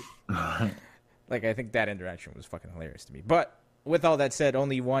 Like, I think that interaction was fucking hilarious to me. But with all that said,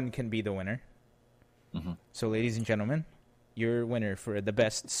 only one can be the winner. Mm-hmm. So, ladies and gentlemen, your winner for the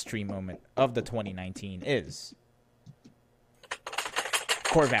best stream moment of the 2019 is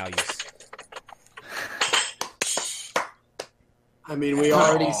Core Values. I mean, we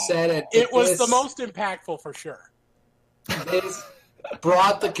already said it. It was the most impactful for sure. This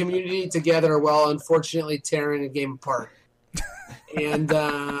brought the community together while unfortunately tearing a game apart. And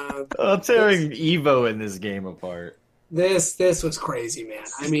tearing Evo in this game apart. This was crazy, man.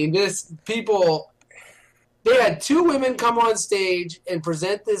 I mean, they had two women come on stage and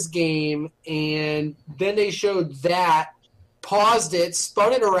present this game, and then they showed that, paused it,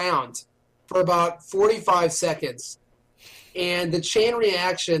 spun it around for about 45 seconds. And the chain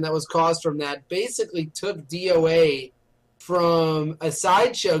reaction that was caused from that basically took DOA from a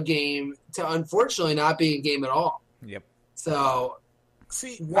sideshow game to unfortunately not being a game at all. Yep. So,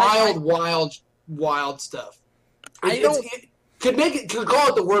 See, wild stuff. It could call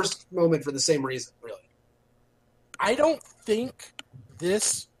it the worst moment for the same reason, really. I don't think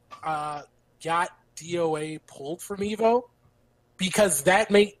this got DOA pulled from Evo because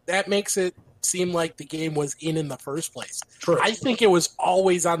that makes it seem like the game was in the first place. True. I think it was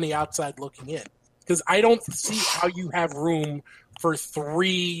always on the outside looking in because I don't see how you have room for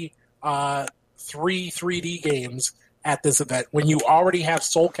three 3D games at this event when you already have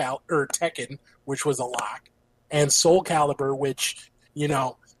Tekken, which was a lock, and Soul Calibur, which,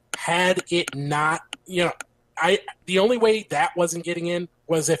 had it not, the only way that wasn't getting in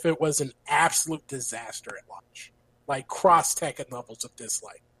was if it was an absolute disaster at launch, like cross Tekken levels of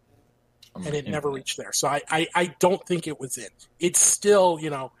dislike, and it never reached there. So I don't think it was in. It's still,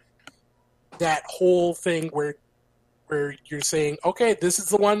 that whole thing where you're saying, okay, this is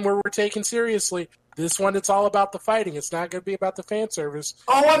the one where we're taken seriously. This one, it's all about the fighting. It's not going to be about the fan service.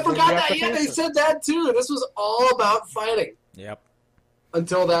 Oh, I And then forgot you have that. the Yeah, fan they service. said that too. This was all about fighting Yep.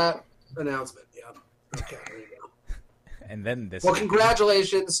 until that announcement. Yeah. Okay, there you go. And then this. Well,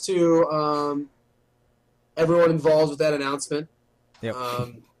 congratulations to everyone involved with that announcement. Yep.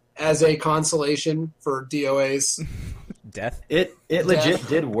 As a consolation for DOA's, Death. It legit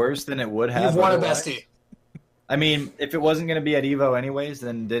did worse than it would have. you've won a otherwise. bestie. I mean, if it wasn't going to be at Evo anyways,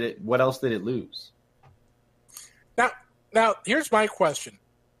 then what else did it lose? Now, here's my question: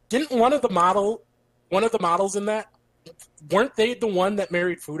 didn't one of the models in that, weren't they the one that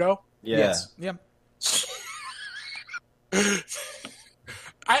married Fudo? Yeah. Yes. Yep.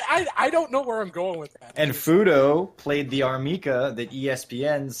 I don't know where I'm going with that. And Fudo played the Armika that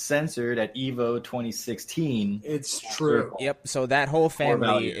ESPN censored at Evo 2016. It's true. Yep. So that whole family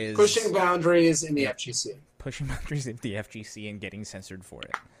value. is Pushing boundaries in the FGC. pushing boundaries at the FGC and getting censored for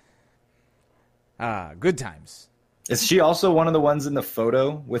it. Good times. Is she also one of the ones in the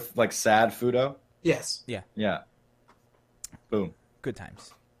photo with like sad Fudo? Yes. Yeah. Boom. Good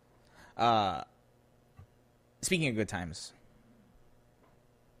times. Speaking of good times,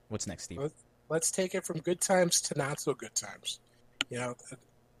 what's next, Steve? Let's take it from good times to not so good times.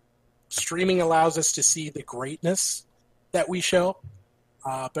 Streaming allows us to see the greatness that we show,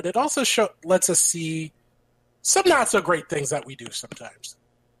 but it also lets us see some not so great things that we do sometimes.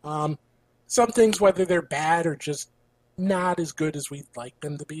 Some things, whether they're bad or just not as good as we'd like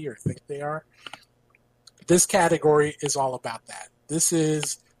them to be or think they are. This category is all about that. These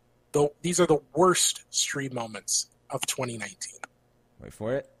are the worst stream moments of 2019. Wait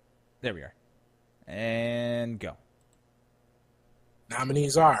for it. There we are. And go.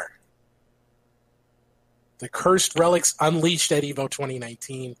 Nominees are the Cursed Relics Unleashed at EVO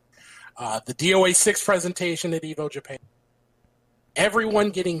 2019, the DOA 6 presentation at EVO Japan,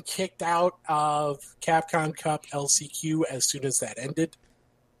 everyone getting kicked out of Capcom Cup LCQ as soon as that ended,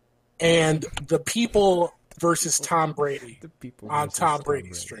 and the People versus Tom Brady The people on versus Tom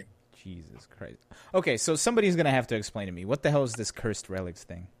Brady's stream. Jesus Christ. Okay, so somebody's going to have to explain to me. What the hell is this Cursed Relics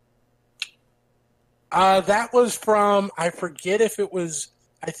thing? That was from, I forget if it was,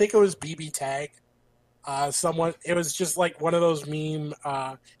 I think it was BB Tag. It was just like one of those meme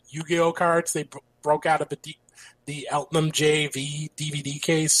Yu-Gi-Oh cards. They broke out of the Eltnum JV DVD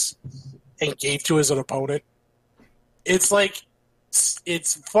case and gave to his opponent. It's like,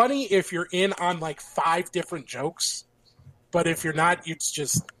 it's funny if you're in on like 5 different jokes, but if you're not, it's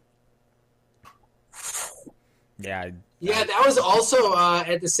just... Yeah, Yeah, that was also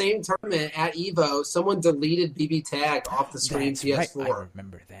at the same tournament at Evo. Someone deleted BB Tag off the screen that's right. PS4. I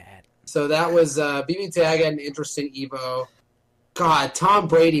remember that. So that was BB Tag had an interesting Evo. God, Tom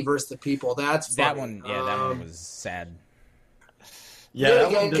Brady versus the People. That's That funny. one, that one was sad. Yeah, Yet that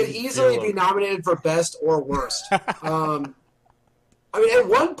again, one could doesn't easily feel- be nominated for best or worst. I mean, at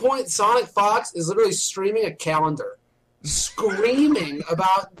one point, Sonic Fox is literally streaming a calendar, screaming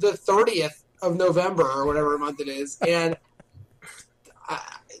about the 30th of November or whatever month it is, and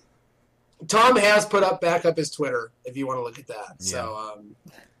Tom has back up his Twitter if you want to look at that. Yeah. So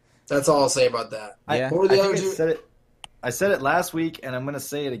that's all I'll say about that. Yeah. What were the I other think two? I said it last week, and I'm going to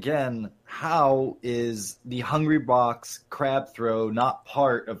say it again. How is the Hungry Box crab throw not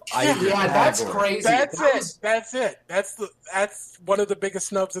part of either Yeah, that's category? crazy. That's That it. was- That's it. That's one of the biggest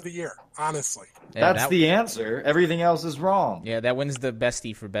snubs of the year, honestly. Yeah, That's the answer. Everything else is wrong. Yeah, that wins the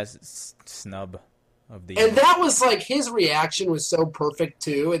bestie for best snub of the year. And that was like his reaction was so perfect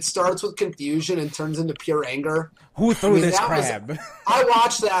too. It starts with confusion and turns into pure anger. Who threw I mean, this that was- crab? I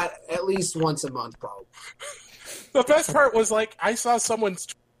watch that at least once a month, probably. The best part was like I saw someone's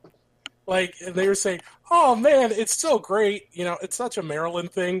like and they were saying, "Oh man, it's so great! You know, it's such a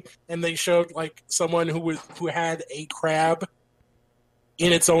Maryland thing." And they showed like someone who had a crab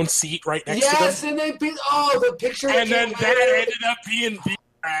in its own seat right next Yes, to them, and the picture. and then came that later. ended up being the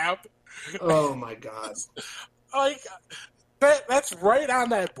crab. Oh my god! Like that's right on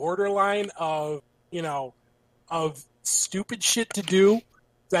that borderline of of stupid shit to do.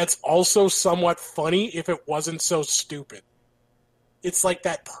 That's also somewhat funny if it wasn't so stupid. It's like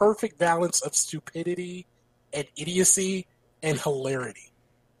that perfect balance of stupidity and idiocy and hilarity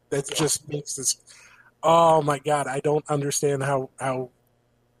that just makes this. Oh my god! I don't understand how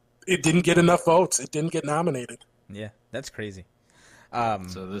it didn't get enough votes. It didn't get nominated. Yeah, that's crazy.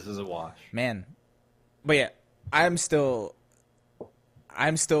 So this is a wash. Man. But yeah, I'm still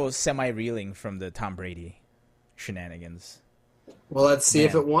semi-reeling from the Tom Brady shenanigans. Well, let's see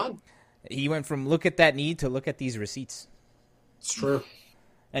if Man. it won. He went from look at that knee to look at these receipts. It's true.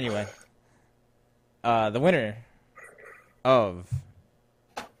 Anyway, the winner of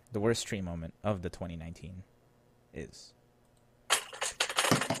the worst stream moment of the 2019 is the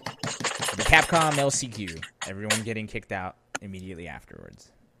Capcom LCQ. Everyone getting kicked out immediately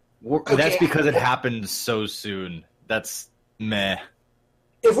afterwards. That's because it happened so soon. That's meh.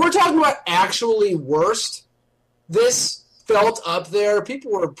 If we're talking about actually worst, this felt up there.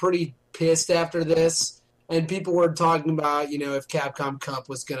 People were pretty pissed after this, and people were talking about, if Capcom Cup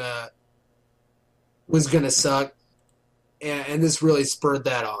was gonna suck, and this really spurred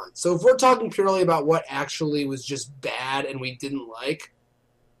that on. So if we're talking purely about what actually was just bad and we didn't like,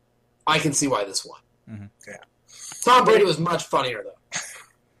 I can see why this won. Mm-hmm. Yeah. Tom Brady was much funnier though.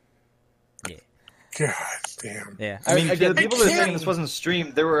 God damn. Yeah, I mean, again, the people that are saying can't- this wasn't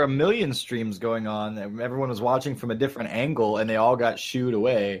streamed, there were a million streams going on. And everyone was watching from a different angle, and they all got shooed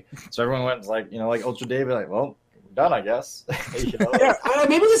away. So everyone went like Ultra David, like, well, we're done, I guess. Yeah,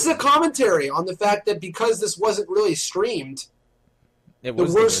 maybe this is a commentary on the fact that because this wasn't really streamed, it the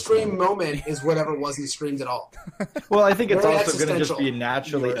was worst stream moment is whatever wasn't streamed at all. Well, I think it's Very also going to just be existential.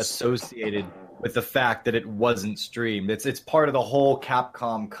 naturally Yours. associated with the fact that it wasn't streamed. It's part of the whole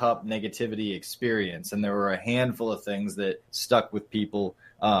Capcom Cup negativity experience, and there were a handful of things that stuck with people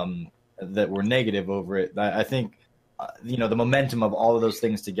that were negative over it. I think the momentum of all of those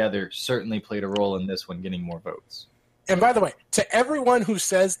things together certainly played a role in this one getting more votes. And by the way, to everyone who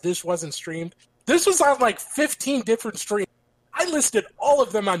says this wasn't streamed, this was on like 15 different streams. I listed all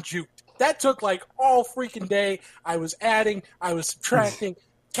of them on Juked. That took like all freaking day. I was adding, I was subtracting.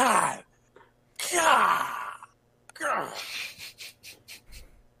 God.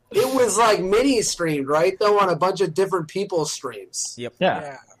 It was like mini streamed, right? Though on a bunch of different people's streams. Yep.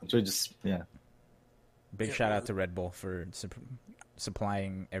 Yeah. So just Big Yeah, shout out to Red Bull for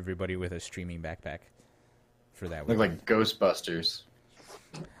supplying everybody with a streaming backpack for that look week. like Ghostbusters.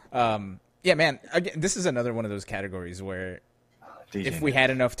 Yeah, man. Again, this is another one of those categories where DJ if we had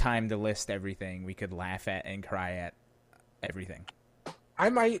enough time to list everything, we could laugh at and cry at everything.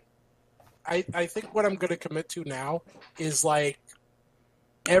 I think what I'm going to commit to now is like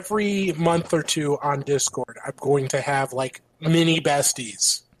every month or two on Discord, I'm going to have like mini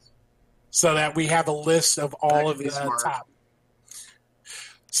besties so that we have a list of all of That could be the smart. top.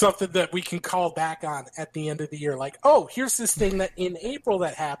 Something that we can call back on at the end of the year. Like, oh, here's this thing that in April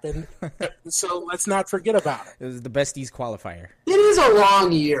that happened. So let's not forget about it. It was the besties qualifier. It is a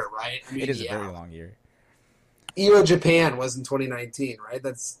long year, right? I mean, It is yeah. a very long year. Evo Japan was in 2019, right? It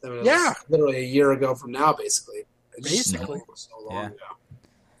was Yeah. literally a year ago from now, basically. It just Basically. seems so long Yeah. ago.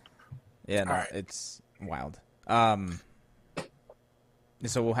 Yeah, no, All right. it's wild.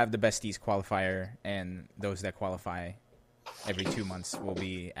 So we'll have the besties qualifier, and those that qualify every 2 months will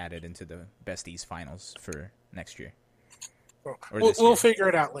be added into the besties finals for next year. Or this We'll year. figure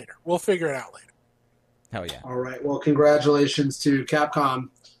it out later. Hell yeah. All right. Well, congratulations to Capcom.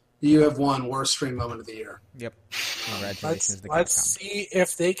 You have won worst stream moment of the year. Yep. Congratulations to Let's Capcom. see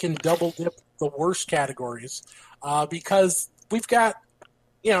if they can double dip the worst categories, because we've got,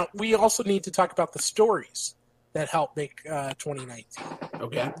 we also need to talk about the stories that help make 2019.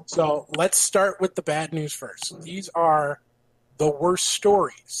 Okay. So let's start with the bad news first. These are the worst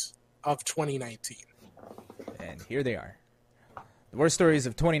stories of 2019. And here they are. The worst stories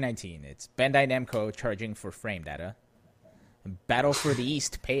of 2019. It's Bandai Namco charging for frame data. Battle for the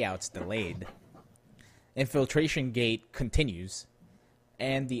East payouts delayed. Infiltration Gate continues.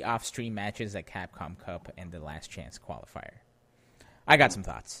 And the off-stream matches at Capcom Cup and the Last Chance qualifier. I got some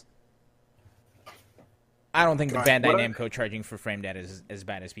thoughts. I don't think the All right, Bandai what Namco charging for frame data is as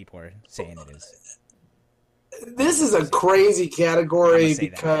bad as people are saying it is. This is a crazy category I'ma say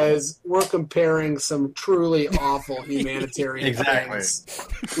that. because we're comparing some truly awful humanitarian Exactly. things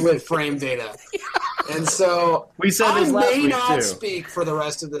with frame data. And so We said I this last may week not too. speak for the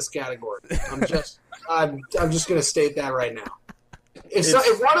rest of this category. I'm just going to state that right now.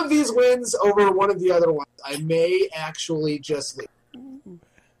 If one of these wins over one of the other ones, I may actually just leave.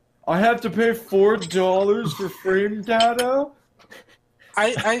 I have to pay $4 for frame data.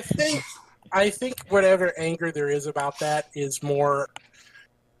 I think whatever anger there is about that is more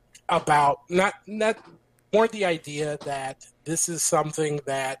about not more the idea that this is something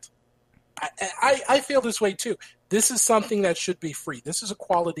that I feel this way too. This is something that should be free. This is a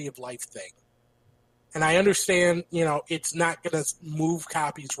quality of life thing. And I understand, it's not going to move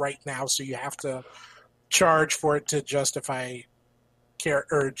copies right now, so you have to charge for it to justify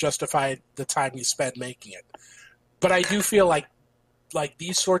the time you spend making it. But I do feel like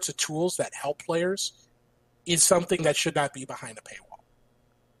these sorts of tools that help players is something that should not be behind a paywall.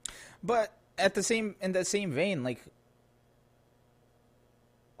 But in the same vein, like,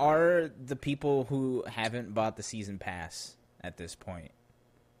 are the people who haven't bought the season pass at this point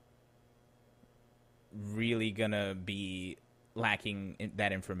really gonna be lacking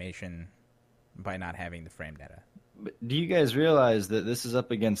that information by not having the frame data? But do you guys realize that this is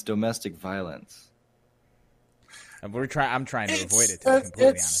up against domestic violence? And I'm trying to avoid it, to be completely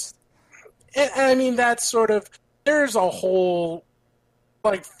honest. I mean, that's sort of, there's a whole,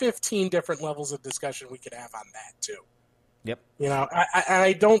 15 different levels of discussion we could have on that, too. Yep.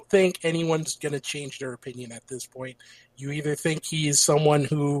 I don't think anyone's going to change their opinion at this point. You either think he's someone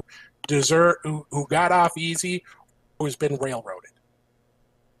who who got off easy, or who's been railroaded.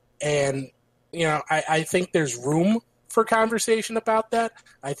 And, I think there's room for conversation about that.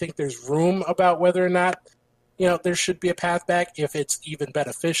 I think there's room about whether or not, there should be a path back, if it's even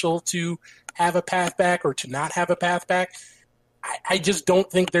beneficial to have a path back or to not have a path back. I just don't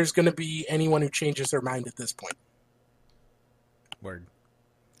think there's going to be anyone who changes their mind at this point. Word.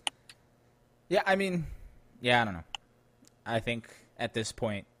 Yeah, I mean, I don't know. I think at this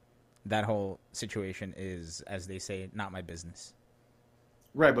point, that whole situation is, as they say, not my business.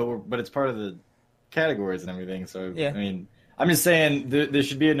 Right, but it's part of the categories and everything. So yeah. I mean, I'm just saying there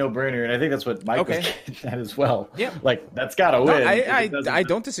should be a no-brainer, and I think that's what Mike was getting at as well. Yeah, that's got to win. I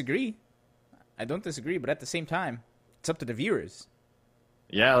don't disagree. I don't disagree, but at the same time, it's up to the viewers.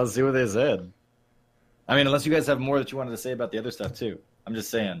 Yeah, let's see what they said. I mean, unless you guys have more that you wanted to say about the other stuff too. I'm just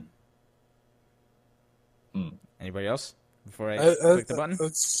saying. Anybody else? Before I click the button?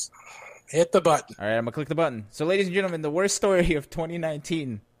 Let's hit the button. All right, I'm going to click the button. So, ladies and gentlemen, the worst story of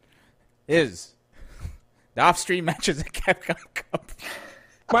 2019 is the off-stream matches at Capcom Cup.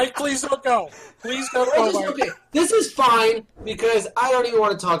 Mike, please don't go. Please don't go, Mike. Okay, this is fine because I don't even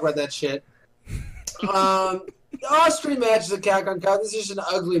want to talk about that shit. The off-stream matches at Capcom Cup, this is just an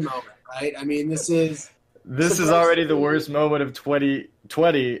ugly moment, right? I mean, this is already the worst moment of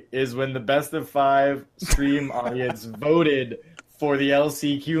 2020 is when the best of 5 stream audience voted for the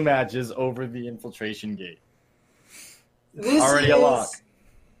LCQ matches over the Infiltration Gate. A lock.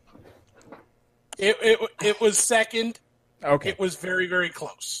 It was second. Okay. It was very, very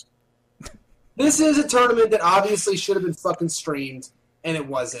close. This is a tournament that obviously should have been fucking streamed, and it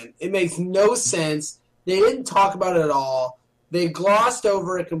wasn't. It makes no sense. They didn't talk about it at all. They glossed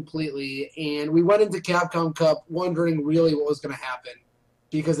over it completely, and we went into Capcom Cup wondering really what was going to happen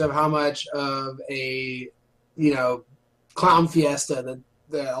because of how much of a, clown fiesta that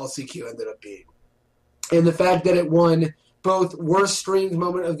the LCQ ended up being. And the fact that it won both worst streamed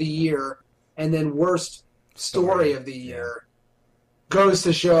moment of the year and then worst story of the year goes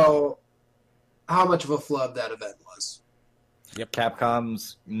to show how much of a flub that event was. Yep.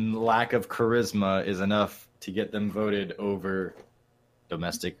 Capcom's lack of charisma is enough to get them voted over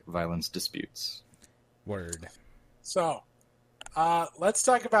domestic violence disputes. Word. So, let's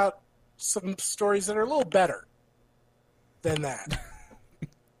talk about some stories that are a little better than that.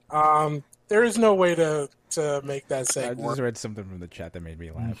 There is no way to make that say. I just read something from the chat that made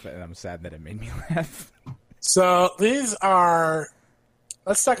me laugh, and I'm sad that it made me laugh. So these are.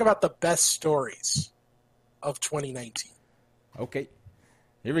 Let's talk about the best stories of 2019. Okay.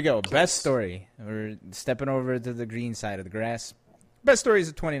 Here we go. Best story. We're stepping over to the green side of the grass. Best stories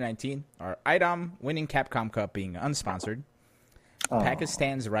of 2019 are IDOM winning Capcom Cup being unsponsored,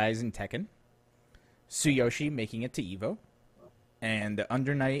 Pakistan's rise in Tekken, Tsuyoshi making it to EVO, and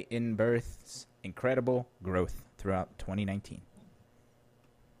Under Night in Birth's incredible growth throughout 2019.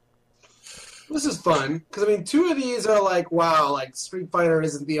 This is fun, because, two of these are wow, Street Fighter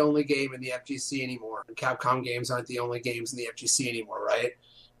isn't the only game in the FGC anymore, and Capcom games aren't the only games in the FGC anymore, right?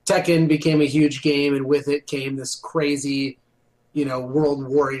 Tekken became a huge game, and with it came this crazy, World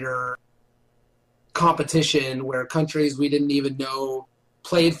Warrior competition where countries we didn't even know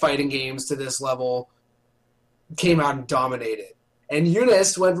played fighting games to this level came out and dominated. And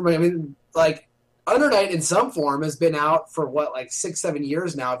Eunice went from, Under Night in some form has been out for 6-7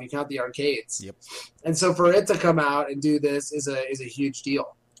 years now if you count the arcades. Yep. And so for it to come out and do this is a huge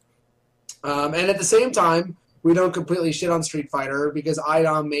deal. And at the same time, we don't completely shit on Street Fighter because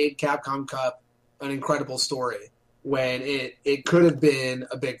IDOM made Capcom Cup an incredible story when it could have been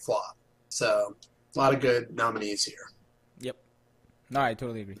a big flop. So a lot of good nominees here. Yep. No, I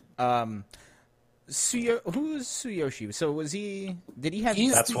totally agree. Who's Tsuyoshi? So was he? Did he have?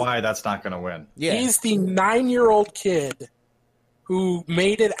 That's why that's not going to win. Yeah. He's the 9-year-old kid who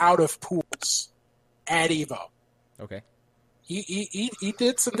made it out of pools at EVO. Okay. He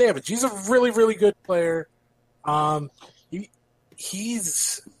did some damage. He's a really, really good player.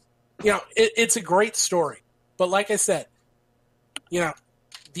 He's, it's a great story. But like I said, the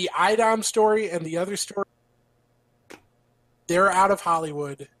IDOM story and the other story, they're out of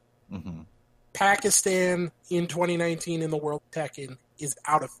Hollywood. Mm-hmm. Pakistan in 2019 in the World of Tekken is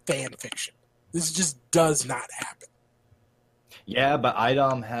out of fan fiction. This just does not happen. Yeah, but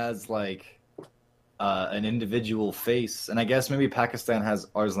IDOM has like an individual face, and I guess maybe Pakistan has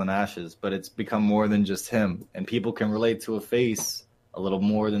Arslan Ashes, but it's become more than just him, and people can relate to a face a little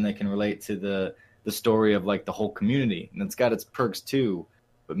more than they can relate to the story of like the whole community, and it's got its perks too.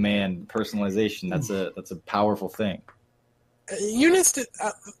 But man, personalization, that's a powerful thing. Eunice,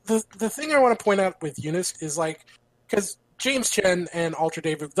 the thing I want to point out with Eunice is like, because James Chen and Ultra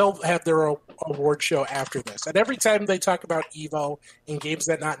David, they'll have their award show after this, and every time they talk about Evo and games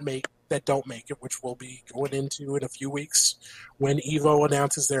that don't make it, which we'll be going into in a few weeks when Evo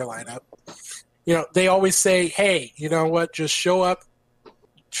announces their lineup, they always say, "Hey, you know what? Just show up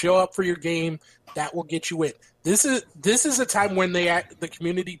for your game. That will get you in." This is a time when the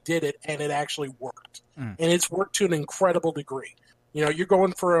community did it and it actually worked, and it's worked to an incredible degree. You're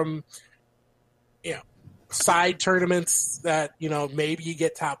going from side tournaments that maybe you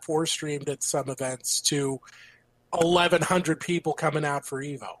get top 4 streamed at some events to 1,100 people coming out for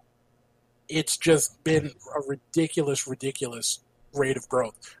Evo. It's just been a ridiculous rate of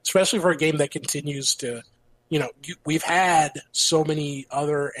growth, especially for a game that continues to. We've had so many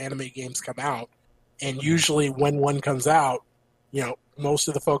other anime games come out, and usually when one comes out, most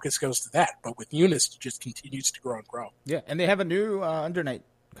of the focus goes to that. But with Eunice, it just continues to grow and grow. Yeah, and they have a new Under Night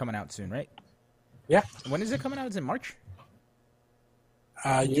coming out soon, right? Yeah. When is it coming out? Is it March?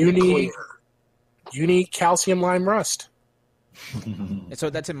 Uni Calcium Lime Rust. So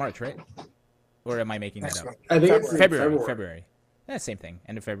that's in March, right? Or am I making that up? I think it's in February. Yeah, same thing.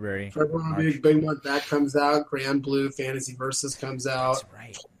 End of February. February will be a big month. That comes out. Grand Blue Fantasy Versus comes out. That's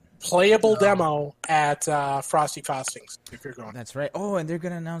right. Playable demo at Frosty Faustings, if you're going. That's right. Oh, and they're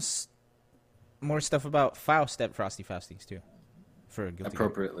going to announce more stuff about Faust at Frosty Faustings, too. For Guilty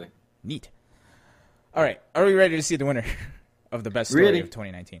Appropriately. Gear. Neat. All right. Are we ready to see the winner of the best story of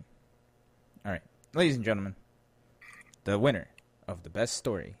 2019? All right. Ladies and gentlemen, the winner of the best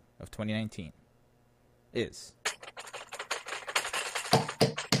story of 2019 is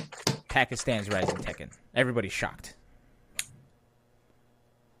Pakistan's Rising Tekken. Everybody's shocked.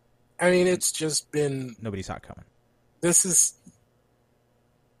 I mean, it's just been... Nobody saw it coming. This is...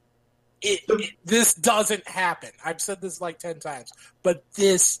 This doesn't happen. I've said this like 10 times, but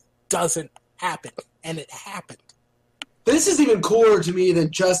this doesn't happen, and it happened. This is even cooler to me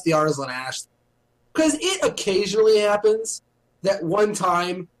than just the Arslan Ash. Because it occasionally happens that one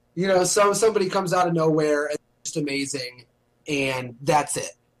time, somebody comes out of nowhere and it's just amazing, and that's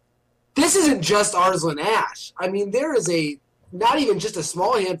it. This isn't just Arslan Ash. I mean, there is not even just a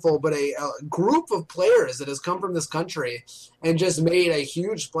small handful, but a group of players that has come from this country and just made a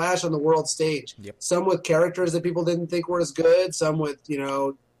huge splash on the world stage. Yep. Some with characters that people didn't think were as good, some with,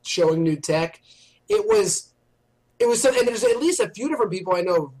 showing new tech. It was and there's at least a few different people I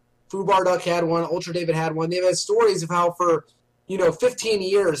know. Fubarduk had one, Ultra David had one. They've had stories of how for, 15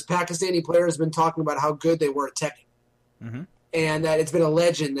 years, Pakistani players have been talking about how good they were at Tekken. Mm-hmm. And that it's been a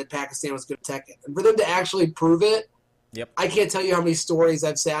legend that Pakistan was good at Tekken. And for them to actually prove it, yep. I can't tell you how many stories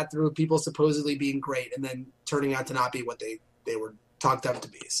I've sat through of people supposedly being great and then turning out to not be what they were talked up to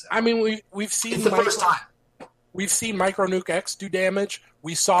be. So. I mean, we've seen... It's the first time. We've seen Micro Nuke X do damage.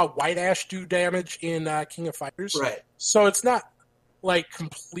 We saw White Ash do damage in King of Fighters. Right. So it's not,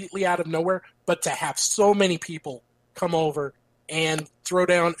 completely out of nowhere, but to have so many people come over and throw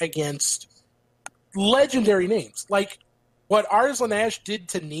down against legendary names. Like, what Arslan Ash did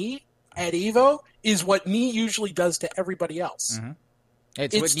to Knee at EVO is what Knee usually does to everybody else. Mm-hmm.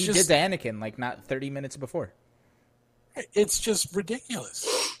 It's what Knee did to Anakin, not 30 minutes before. It's just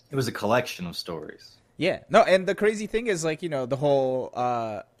ridiculous. It was a collection of stories. Yeah. No, and the crazy thing is, the whole...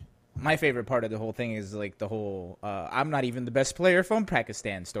 my favorite part of the whole thing is, the whole I'm not even the best player from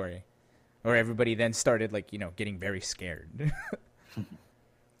Pakistan story. Where everybody then started, getting very scared.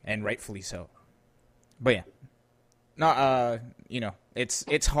 And rightfully so. But yeah. No,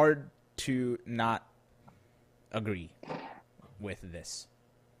 it's hard to not agree with this.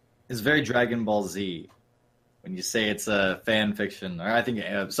 It's very Dragon Ball Z. When you say it's a fan fiction, or I think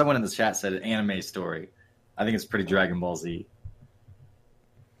someone in the chat said an anime story. I think it's pretty Dragon Ball Z.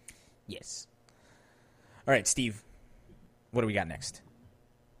 Yes. All right, Steve. What do we got next?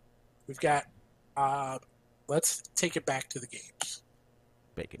 We've got. Let's take it back to the games.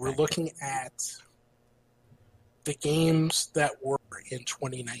 We're looking at the games that were in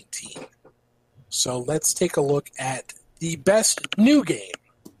 2019. So let's take a look at the best new game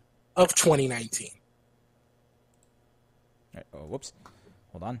of 2019. All right, oh, whoops.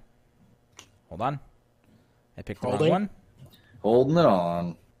 Hold on. I picked the Holding. wrong one. Holding it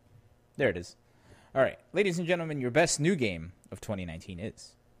on. There it is. All right, ladies and gentlemen, your best new game of 2019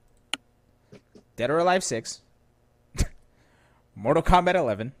 is Dead or Alive 6, Mortal Kombat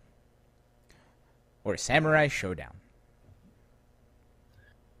 11, or Samurai Showdown.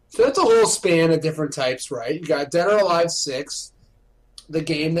 So that's a whole span of different types, right? You got Dead or Alive 6, the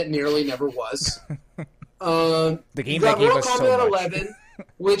game that nearly never was. The You game got that gave Mortal us so Kombat much. 11,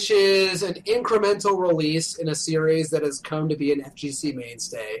 which is an incremental release in a series that has come to be an FGC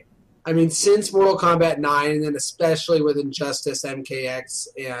mainstay. I mean, since Mortal Kombat 9, and then especially with Injustice MKX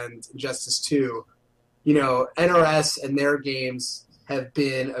and Injustice 2, you know, NRS and their games have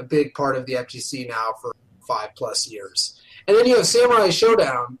been a big part of the FGC now for 5+ years. And then you have Samurai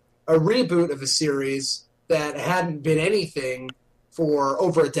Showdown, a reboot of a series that hadn't been anything for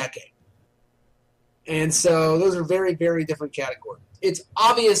over a decade. And so those are very, very different categories. It's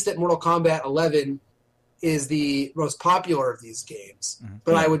obvious that Mortal Kombat 11 is the most popular of these games,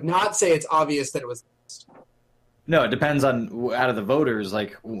 but I would not say it's obvious that it was. No, it depends on, out of the voters,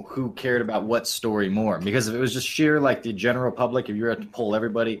 like, who cared about what story more. Because if it was just sheer, like, the general public, if you were to poll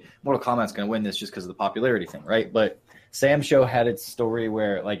everybody, Mortal Kombat's going to win this just because of the popularity thing, right? But Sam Show had its story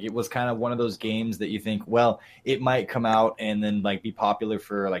where, like, it was kind of one of those games that you think, well, it might come out and then, like, be popular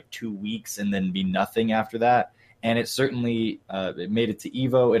for, like, 2 weeks and then be nothing after that. And it certainly it made it to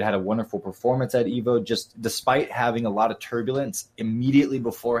EVO. It had a wonderful performance at EVO, just despite having a lot of turbulence immediately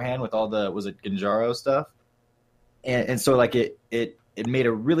beforehand with all the, was it Ganjaro stuff? And so, like, it made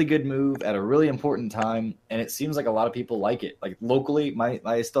a really good move at a really important time, and it seems like a lot of people like it. Like, locally,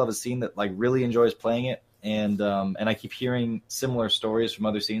 I still have a scene that, like, really enjoys playing it, and I keep hearing similar stories from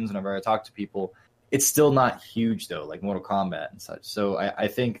other scenes whenever I talk to people. It's still not huge, though, like Mortal Kombat and such. So I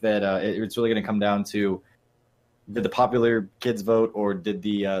think that it's really going to come down to, did the popular kids vote or did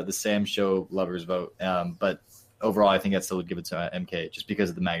the Sam Show lovers vote? But overall, I think I'd still give it to MK just because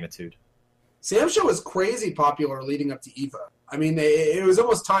of the magnitude. Sam Show was crazy popular leading up to EVO. I mean, it was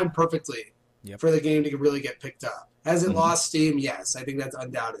almost timed perfectly for the game to really get picked up. Has it lost steam? Yes, I think that's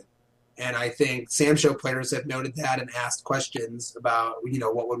undoubted. And I think Sam Show players have noted that and asked questions about, you know,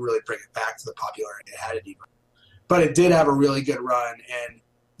 what would really bring it back to the popularity it had at EVO. But it did have a really good run, and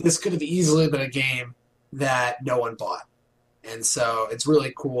this could have easily been a game that no one bought. And so it's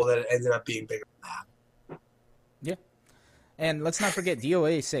really cool that it ended up being bigger than that. Yeah. And let's not forget,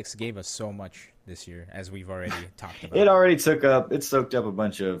 DOA 6 gave us so much this year, as we've already talked about. It soaked up a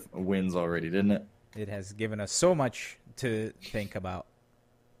bunch of wins already, didn't it? It has given us so much to think about.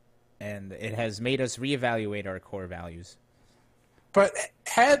 And it has made us reevaluate our core values. But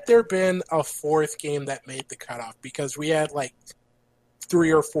had there been a fourth game that made the cutoff, because we had like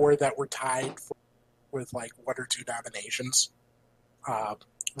 3 or 4 that were tied with like 1 or 2 nominations,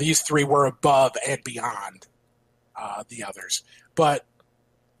 these 3 were above and beyond the others. But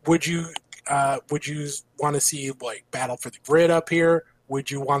would you want to see like Battle for the Grid up here?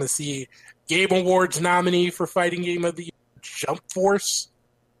 Would you want to see Game Awards nominee for Fighting Game of the Year, Jump Force,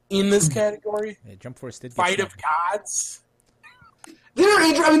 in this category? Yeah, Jump Force did get Fight of snubbed. Gods.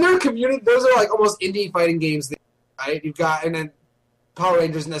 They're community. Those are like almost indie fighting games, right? You've got, and then Power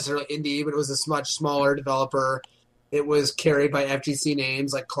Rangers necessarily indie, but it was a much smaller developer. It was carried by FGC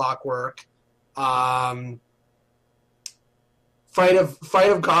names like Clockwork. Fight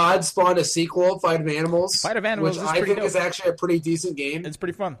of God spawned a sequel, Fight of Animals. Fight of Animals which is I pretty think dope. is actually a pretty decent game. It's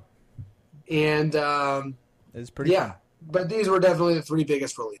pretty fun. And It's pretty fun. but these were definitely the 3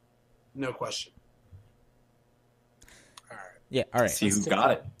 biggest releases, no question. Yeah, all right. See who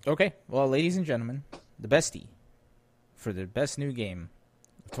got it. Okay, well, ladies and gentlemen, the bestie for the best new game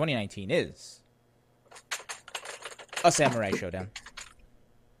of 2019 is A Samurai Showdown.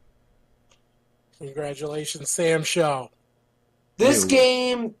 Congratulations, Sam Show. This Ew.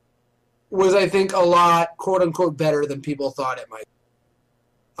 game was, I think, a lot, quote-unquote, better than people thought it might.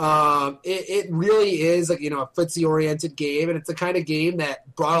 It really is, like, you know, a footsie-oriented game, and it's the kind of game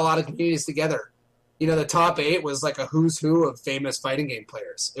that brought a lot of communities together. You know, the top 8 was like a who's who of famous fighting game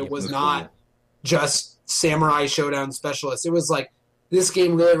players. It was not just Samurai Showdown specialists. It was like, this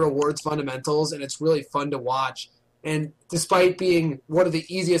game really rewards fundamentals, and it's really fun to watch. And despite being one of the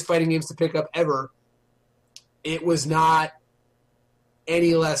easiest fighting games to pick up ever, it was not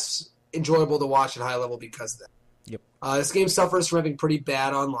any less enjoyable to watch at high level because of that. Yep. This game suffers from having pretty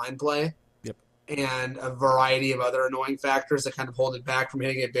bad online play. Yep. And a variety of other annoying factors that kind of hold it back from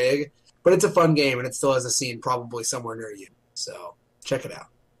hitting it big. But it's a fun game, and it still has a scene probably somewhere near you. So check it out.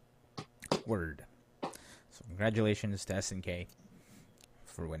 Word. So congratulations to SNK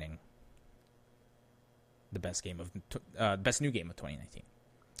for winning the best best new game of 2019.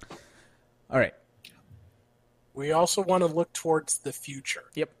 All right. We also want to look towards the future.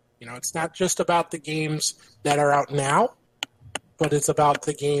 Yep. It's not just about the games that are out now, but it's about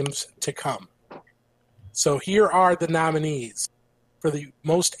the games to come. So here are the nominees for the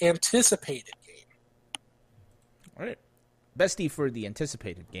most anticipated game. All right. Bestie for the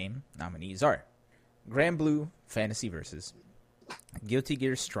anticipated game nominees are Grand Blue Fantasy Versus, Guilty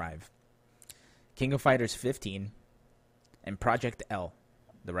Gear Strive, King of Fighters 15, and Project L,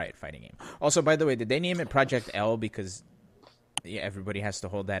 the Riot fighting game. Also, by the way, did they name it Project L because everybody has to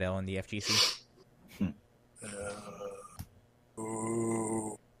hold that L in the FGC?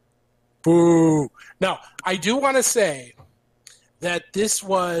 Boo. Boo. Now, I do want to say that this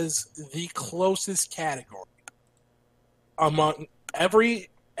was the closest category among every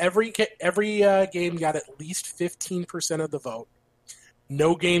game got at least 15% of the vote.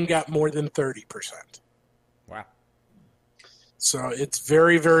 No game got more than 30%. Wow. So it's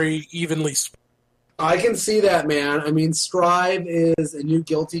very, very evenly split. I can see that, man. I mean, Strive is a new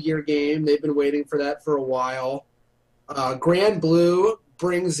Guilty Gear game. They've been waiting for that for a while. Grand Blue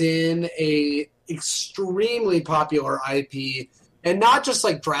brings in a extremely popular IP, and not just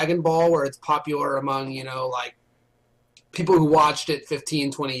like Dragon Ball, where it's popular among, like people who watched it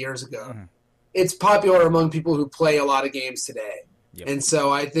 15, 20 years ago. Mm-hmm. It's popular among people who play a lot of games today. Yep. And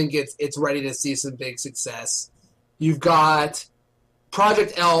so I think it's ready to see some big success. You've got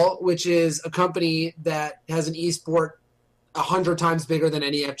Project L, which is a company that has an esport 100 times bigger than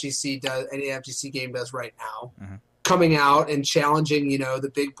any FGC game does right now, mm-hmm. coming out and challenging,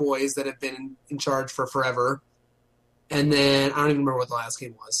 the big boys that have been in charge for forever. And then I don't even remember what the last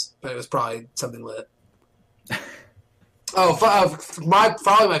game was, but it was probably something lit. Probably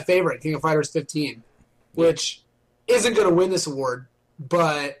my favorite, King of Fighters 15, which isn't going to win this award,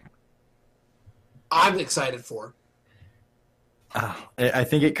 but I'm excited for. I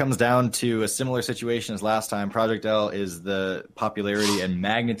think it comes down to a similar situation as last time. Project L is the popularity and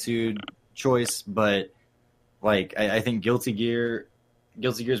magnitude choice, but I think Guilty Gear's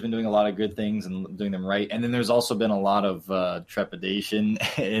been doing a lot of good things and doing them right. And then there's also been a lot of trepidation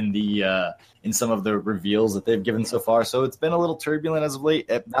in some of the reveals that they've given so far. So it's been a little turbulent as of late.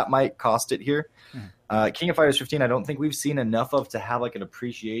 That might cost it here. King of Fighters 15, I don't think we've seen enough of to have an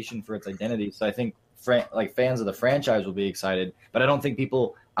appreciation for its identity. So I think fans of the franchise will be excited, but I don't think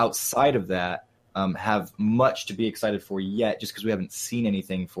people outside of that have much to be excited for yet, just because we haven't seen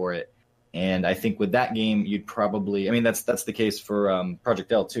anything for it. And I think with that game, you'd probably, that's the case for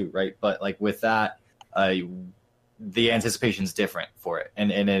Project L too, right? But with that, the anticipation's different for it,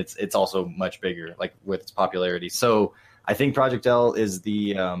 and it's also much bigger, with its popularity. So I think Project L is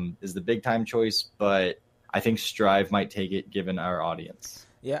the big time choice, but I think Strive might take it given our audience.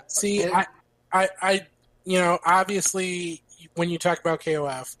 Yeah. See, I obviously when you talk about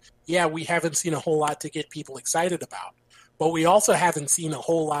KOF, we haven't seen a whole lot to get people excited about. But we also haven't seen a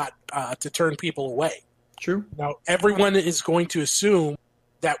whole lot to turn people away. True. Now, everyone is going to assume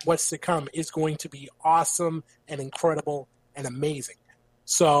that what's to come is going to be awesome and incredible and amazing.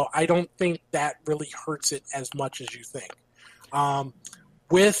 So I don't think that really hurts it as much as you think.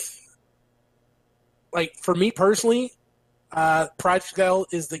 For me personally, Project L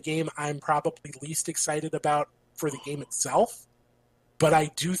is the game I'm probably least excited about for the game itself. But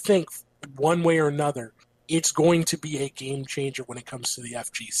I do think one way or another, it's going to be a game changer when it comes to the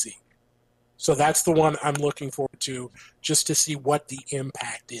FGC. So that's the one I'm looking forward to, just to see what the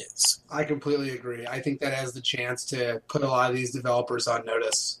impact is. I completely agree. I think that has the chance to put a lot of these developers on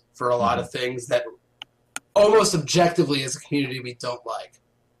notice for a lot of things that almost objectively as a community we don't like.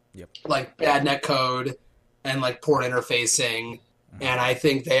 Yep. Like bad netcode and poor interfacing. And I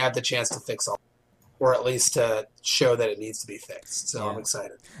think they have the chance to fix all, or at least to show that it needs to be fixed. So I'm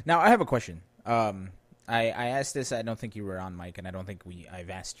excited. Now I have a question. I asked this. I don't think you were on, Mike, and I don't think I've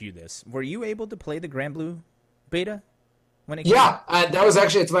asked you this. Were you able to play the Grand Blue beta when it came out? That was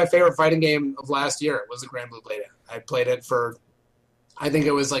actually it's my favorite fighting game of last year. It was the Grand Blue beta. I played it for, I think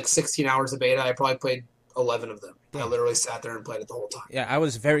it was 16 hours of beta. I probably played 11 of them. I literally sat there and played it the whole time. Yeah, I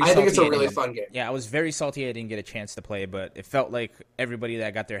was very. I think it's a salty really fun game. Yeah, I was very salty I didn't get a chance to play, but it felt like everybody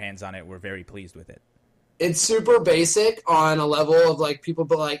that got their hands on it were very pleased with it. It's super basic on a level of people,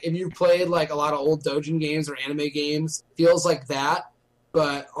 but if you played a lot of old Dojin games or anime games, feels like that,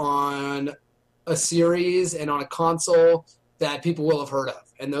 but on a series and on a console that people will have heard of.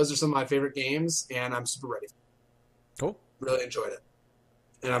 And those are some of my favorite games, and I'm super ready. Cool. Really enjoyed it.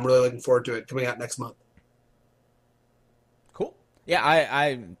 And I'm really looking forward to it coming out next month. Cool.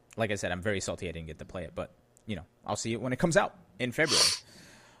 Yeah, like I said, I'm very salty I didn't get to play it, but I'll see it when it comes out in February.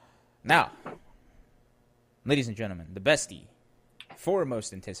 Now, ladies and gentlemen, the bestie for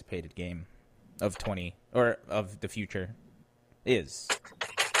most anticipated game of the future is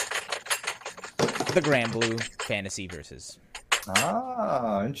the Grand Blue Fantasy Versus.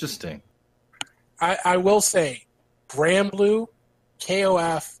 Ah, interesting. I will say, Grand Blue,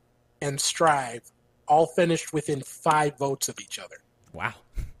 KOF, and Strive all finished within 5 votes of each other. Wow.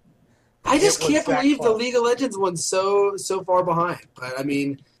 I just It was can't that believe the close. League of Legends one's so far behind. But I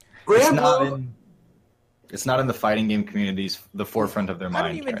mean, It's Grand not Blue. in. It's not in the fighting game community's the forefront of their mind. I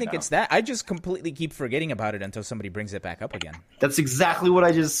don't even right think now. it's that. I just completely keep forgetting about it until somebody brings it back up again. That's exactly what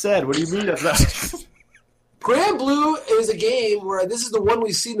I just said. What do you mean? That's not... Grand Blue is a game where this is the one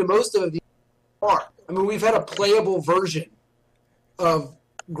we've seen the most of the far. I mean, we've had a playable version of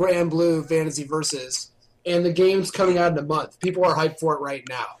Grand Blue Fantasy Versus, and the game's coming out in a month. People are hyped for it right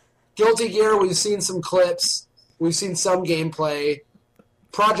now. Guilty Gear, we've seen some clips. We've seen some gameplay.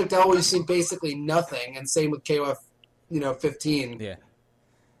 Project L, we've seen basically nothing, and same with KOF, 15. Yeah.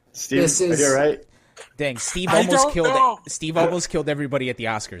 Steve, This is- are you all right? Dang, Steve I almost don't killed know. Steve almost killed everybody at the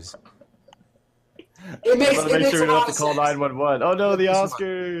Oscars. It makes, I want it to make makes sure a we don't lot have of to call sense. 911. Oh no, the This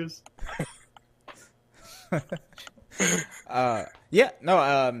is Oscars. Yeah, no,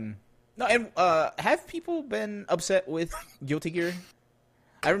 and have people been upset with Guilty Gear?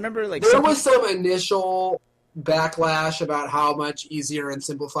 I remember There was some initial backlash about how much easier and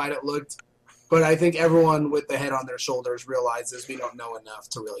simplified it looked, but I think everyone with the head on their shoulders realizes we don't know enough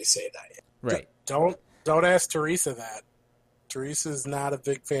to really say that yet. right. Don't ask Teresa that. Teresa's not a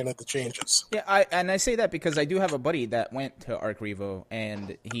big fan of the changes. Yeah, I say that because I do have a buddy that went to Arc Revo,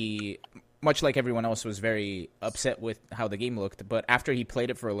 and he, much like everyone else, was very upset with how the game looked. But after he played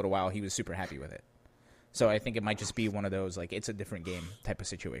it for a little while, he was super happy with it. So I think it might just be one of those it's a different game type of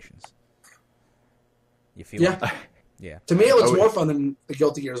situations. You feel? Yeah. me? Yeah. To me, it looks Oh, more fun than the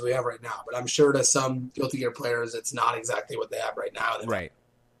Guilty Gears we have right now, but I'm sure to some Guilty Gear players, it's not exactly what they have right now. Right.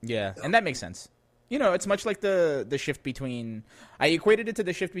 Yeah, and that makes sense. It's much like the shift between. I equated it to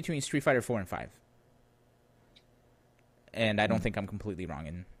the shift between Street Fighter 4 and 5, and I don't think I'm completely wrong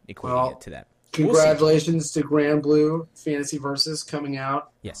in equating Well, it to that. We'll see. Congratulations to Grand Blue Fantasy Versus coming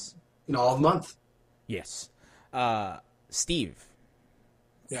out Yes. in all of the month. Yes. Steve,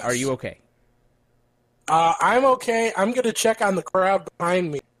 Yes. are you okay? I'm okay. I'm going to check on the crowd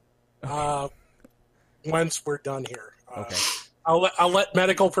behind me once we're done here. Okay. I'll let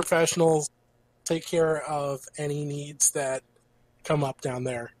medical professionals take care of any needs that come up down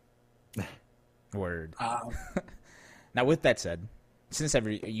there. Word. Um, Now, with that said, since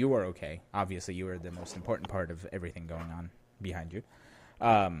you are okay, obviously you are the most important part of everything going on behind you.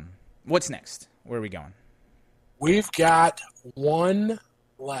 What's next? Where are we going? we've got one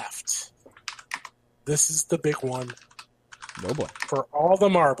left. This is the big one Oh boy. for all the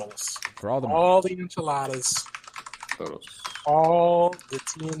marbles, For all the all the enchiladas, all the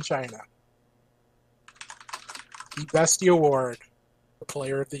tea in China. The Bestie Award, the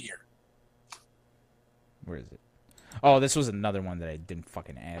Player of the Year. Where is it? Oh, this was another one that I didn't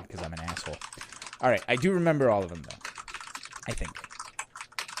fucking add because I'm an asshole. All right, I do remember all of them though. I think.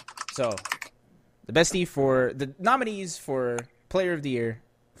 So, the bestie for the nominees for Player of the Year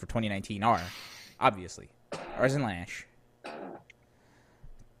for 2019 are obviously Arslan Lash,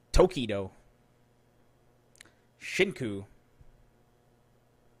 Tokido, Shinku,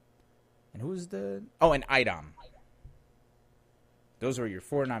 and who's the? Oh, and Idom. Those were your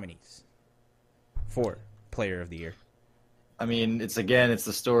 4 nominees for Player of the Year. I mean, it's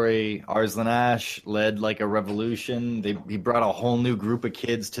the story. Arslan Ash led like a revolution. He brought a whole new group of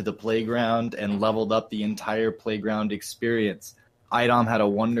kids to the playground and leveled up the entire playground experience. Idom had a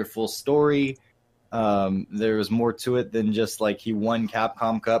wonderful story. There was more to it than just like he won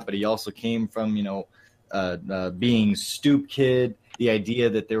Capcom Cup, but he also came from, being Stoop Kid. The idea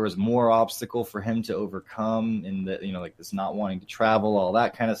that there was more obstacle for him to overcome, and that like this not wanting to travel, all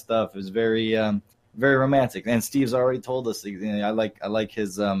that kind of stuff is very very romantic. And Steve's already told us. I like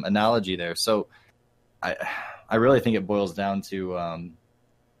his analogy there. So I really think it boils down to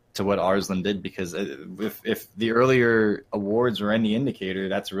what Arslan did, because if the earlier awards were any indicator,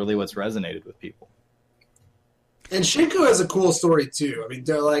 that's really what's resonated with people. And Shinku has a cool story too. I mean,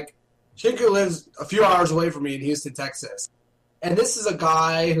 Shinku lives a few hours away from me in Houston, Texas. And this is a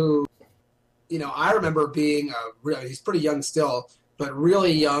guy who, I remember being he's pretty young still, but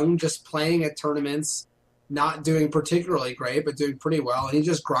really young, just playing at tournaments, not doing particularly great, but doing pretty well. And he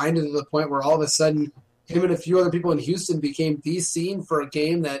just grinded to the point where all of a sudden him and a few other people in Houston became the scene for a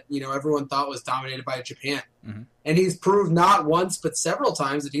game that, everyone thought was dominated by Japan. Mm-hmm. And he's proved not once but several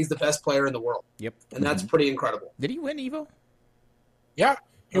times that he's the best player in the world. Yep. And that's pretty incredible. Did he win Evo? Yeah,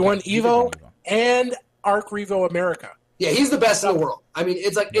 he Okay, won he did Evo win Evo. and Arc Revo America. Yeah, he's the best in the world. I mean,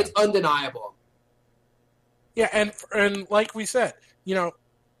 it's undeniable. Yeah, and like we said,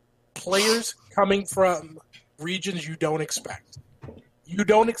 players coming from regions you don't expect. You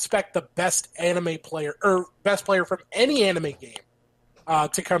don't expect the best anime player or best player from any anime game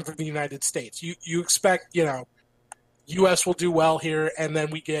to come from the United States. You expect, U.S. will do well here, and then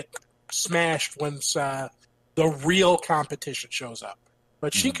we get smashed once the real competition shows up.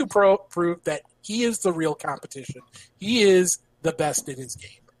 But Shinku proved that he is the real competition. He is the best in his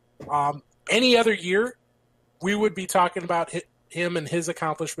game. Any other year, we would be talking about him and his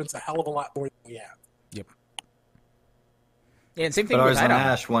accomplishments a hell of a lot more than we have. Yep. Yeah, and same thing But with Arzon Idom.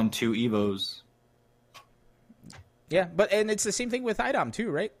 Ash won 2 Evos. Yeah, and it's the same thing with Idom too,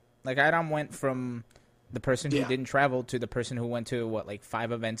 right? Like Idom went from the person who Yeah. didn't travel to the person who went to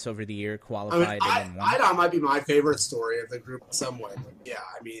 5 events over the year, I qualified, mean, and then won. Idom might be my favorite story of the group in some way. Yeah,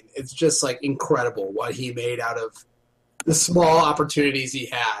 I mean, it's just incredible what he made out of the small opportunities he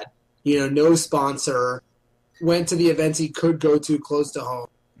had. No sponsor, went to the events he could go to close to home,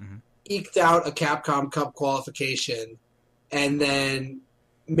 eked out a Capcom Cup qualification, and then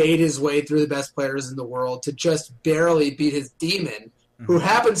made his way through the best players in the world to just barely beat his demon, who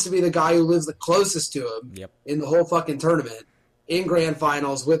happens to be the guy who lives the closest to him Yep. in the whole fucking tournament, in grand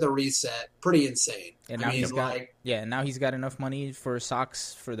finals with a reset. Pretty insane. And now he's got enough money for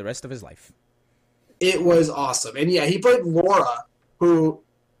socks for the rest of his life. It was awesome. And yeah, he played Laura, who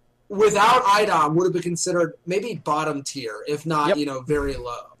without Idom would have been considered maybe bottom tier, if not, Yep. very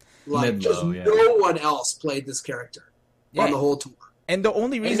low. Mid-low, yeah. No one else played this character Yeah. on the whole tour. And the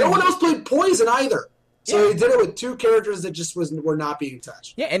only And reason no one else played Poison either. So Yeah. he did it with 2 characters that just were not being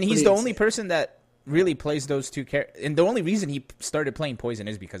touched. Yeah, and he's Pretty the only insane. person that really plays those 2 characters. And the only reason he started playing Poison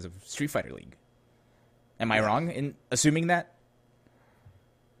is because of Street Fighter League. Am I wrong in assuming that?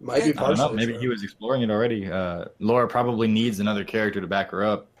 Might be I don't know. partially Maybe true. he was exploring it already. Laura probably needs another character to back her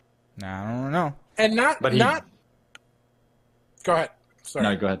up. I don't know. And But he- Go ahead. Sorry.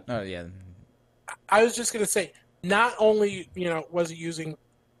 No, go ahead. Oh yeah. I was just going to say, not only was he using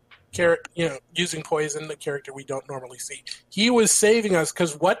Poison, the character we don't normally see, he was saving us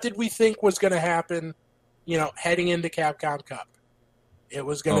because what did we think was going to happen? Heading into Capcom Cup, it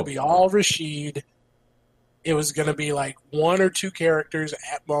was going to be all Rashid. It was going to be 1 or 2 characters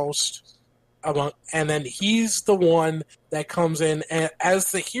at most, and then he's the one that comes in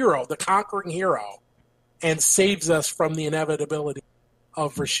as the hero, the conquering hero, and saves us from the inevitability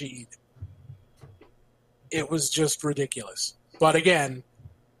of Rashid. It was just ridiculous. But again,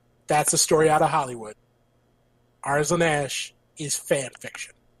 that's a story out of Hollywood. Arzon Ash is fan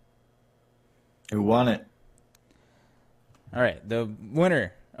fiction. Who won it? All right, the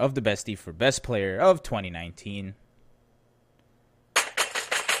winner of the Bestie for Best Player of 2019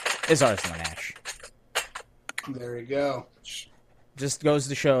 is Arslan Ash. There you go. Just goes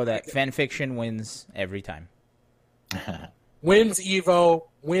to show that fan fiction wins every time. Wins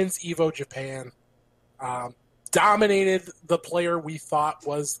Evo Japan. Dominated the player we thought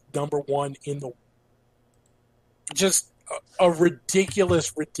was number 1 in the world. Just a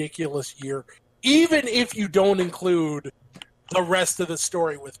ridiculous year. Even if you don't include the rest of the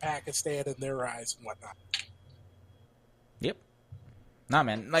story with Pakistan and their eyes and whatnot. Yep. Nah,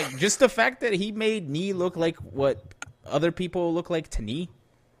 man. Just the fact that he made Knee look like what other people look like to Knee.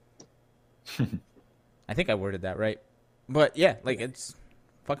 I think I worded that right. But yeah, it's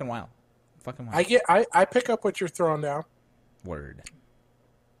fucking wild. Fucking wild. I pick up what you're throwing down. Word.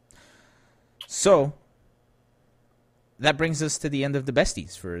 So, that brings us to the end of the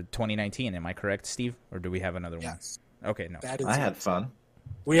Besties for 2019. Am I correct, Steve? Or do we have another Yes. one? Okay, no. That is I it. had fun.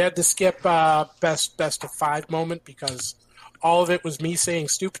 We had to skip best of 5 moment because all of it was me saying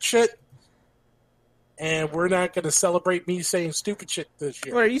stupid shit. And we're not going to celebrate me saying stupid shit this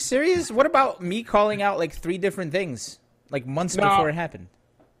year. Well, are you serious? What about me calling out 3 different things months No. before it happened?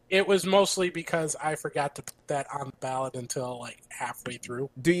 It was mostly because I forgot to put that on the ballot until halfway through.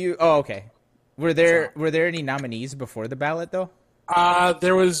 Do you? Oh, okay. Were there any nominees before the ballot though?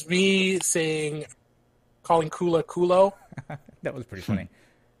 There was me calling Kula Kulo. That was pretty funny.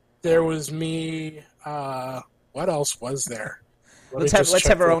 There was me. What else was there? Let's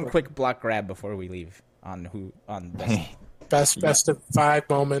have our own quick block grab before we leave on best. best of 5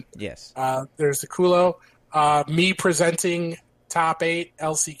 moment. Yes. There's the Kulo. Me presenting top 8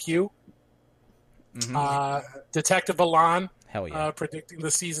 LCQ. Detective Alon Hell yeah. predicting the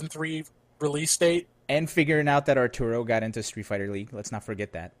season 3 release date. And figuring out that Arturo got into Street Fighter League. Let's not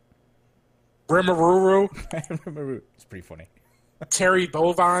forget that. Rimururu, I remember it's pretty funny. Terry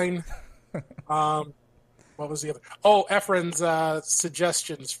Bovine. What was the other? Oh, Efren's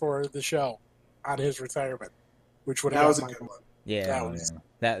suggestions for the show on his retirement, which would That have was a my good one. Yeah, That was-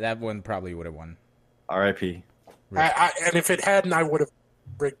 that one probably would have won. R.I.P. And if it hadn't, I would have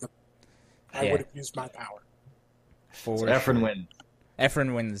rigged them. I Yeah. would have used my power. For So Efren win.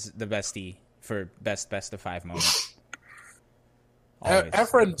 Efren wins the bestie for best of 5 moment. Always.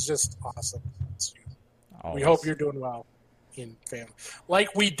 Efren's just awesome. We Always. hope you're doing well in family.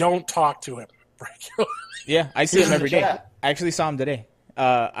 Like we don't talk to him regularly. Yeah, I see him every day. chat. I actually saw him today.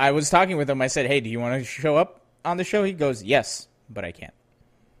 I was talking with him. I said, "Hey, do you want to show up on the show?" He goes, "Yes, but I can't."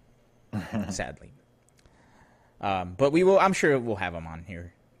 Sadly. But we will. I'm sure we'll have him on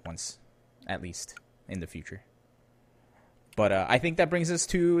here once, at least in the future. But I think that brings us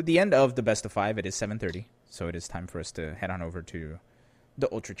to the end of the best of 5. It is 7:30, so it is time for us to head on over to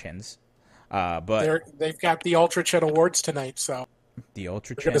the Ultra Chins. But They've got the Ultra Chin Awards tonight, so the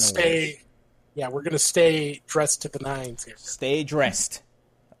Ultra we're Chin gonna stay. Yeah, we're gonna stay dressed to the nines here. Stay dressed.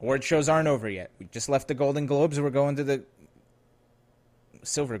 Award shows aren't over yet. We just left the Golden Globes. We're going to the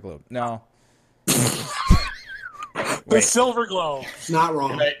Silver Globe. No. The Wait. Silver Globe. Not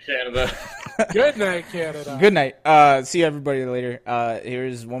wrong. Canada. Good night, Canada. Good night. See you everybody later.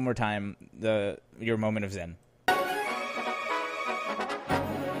 Here's one more time your moment of Zen.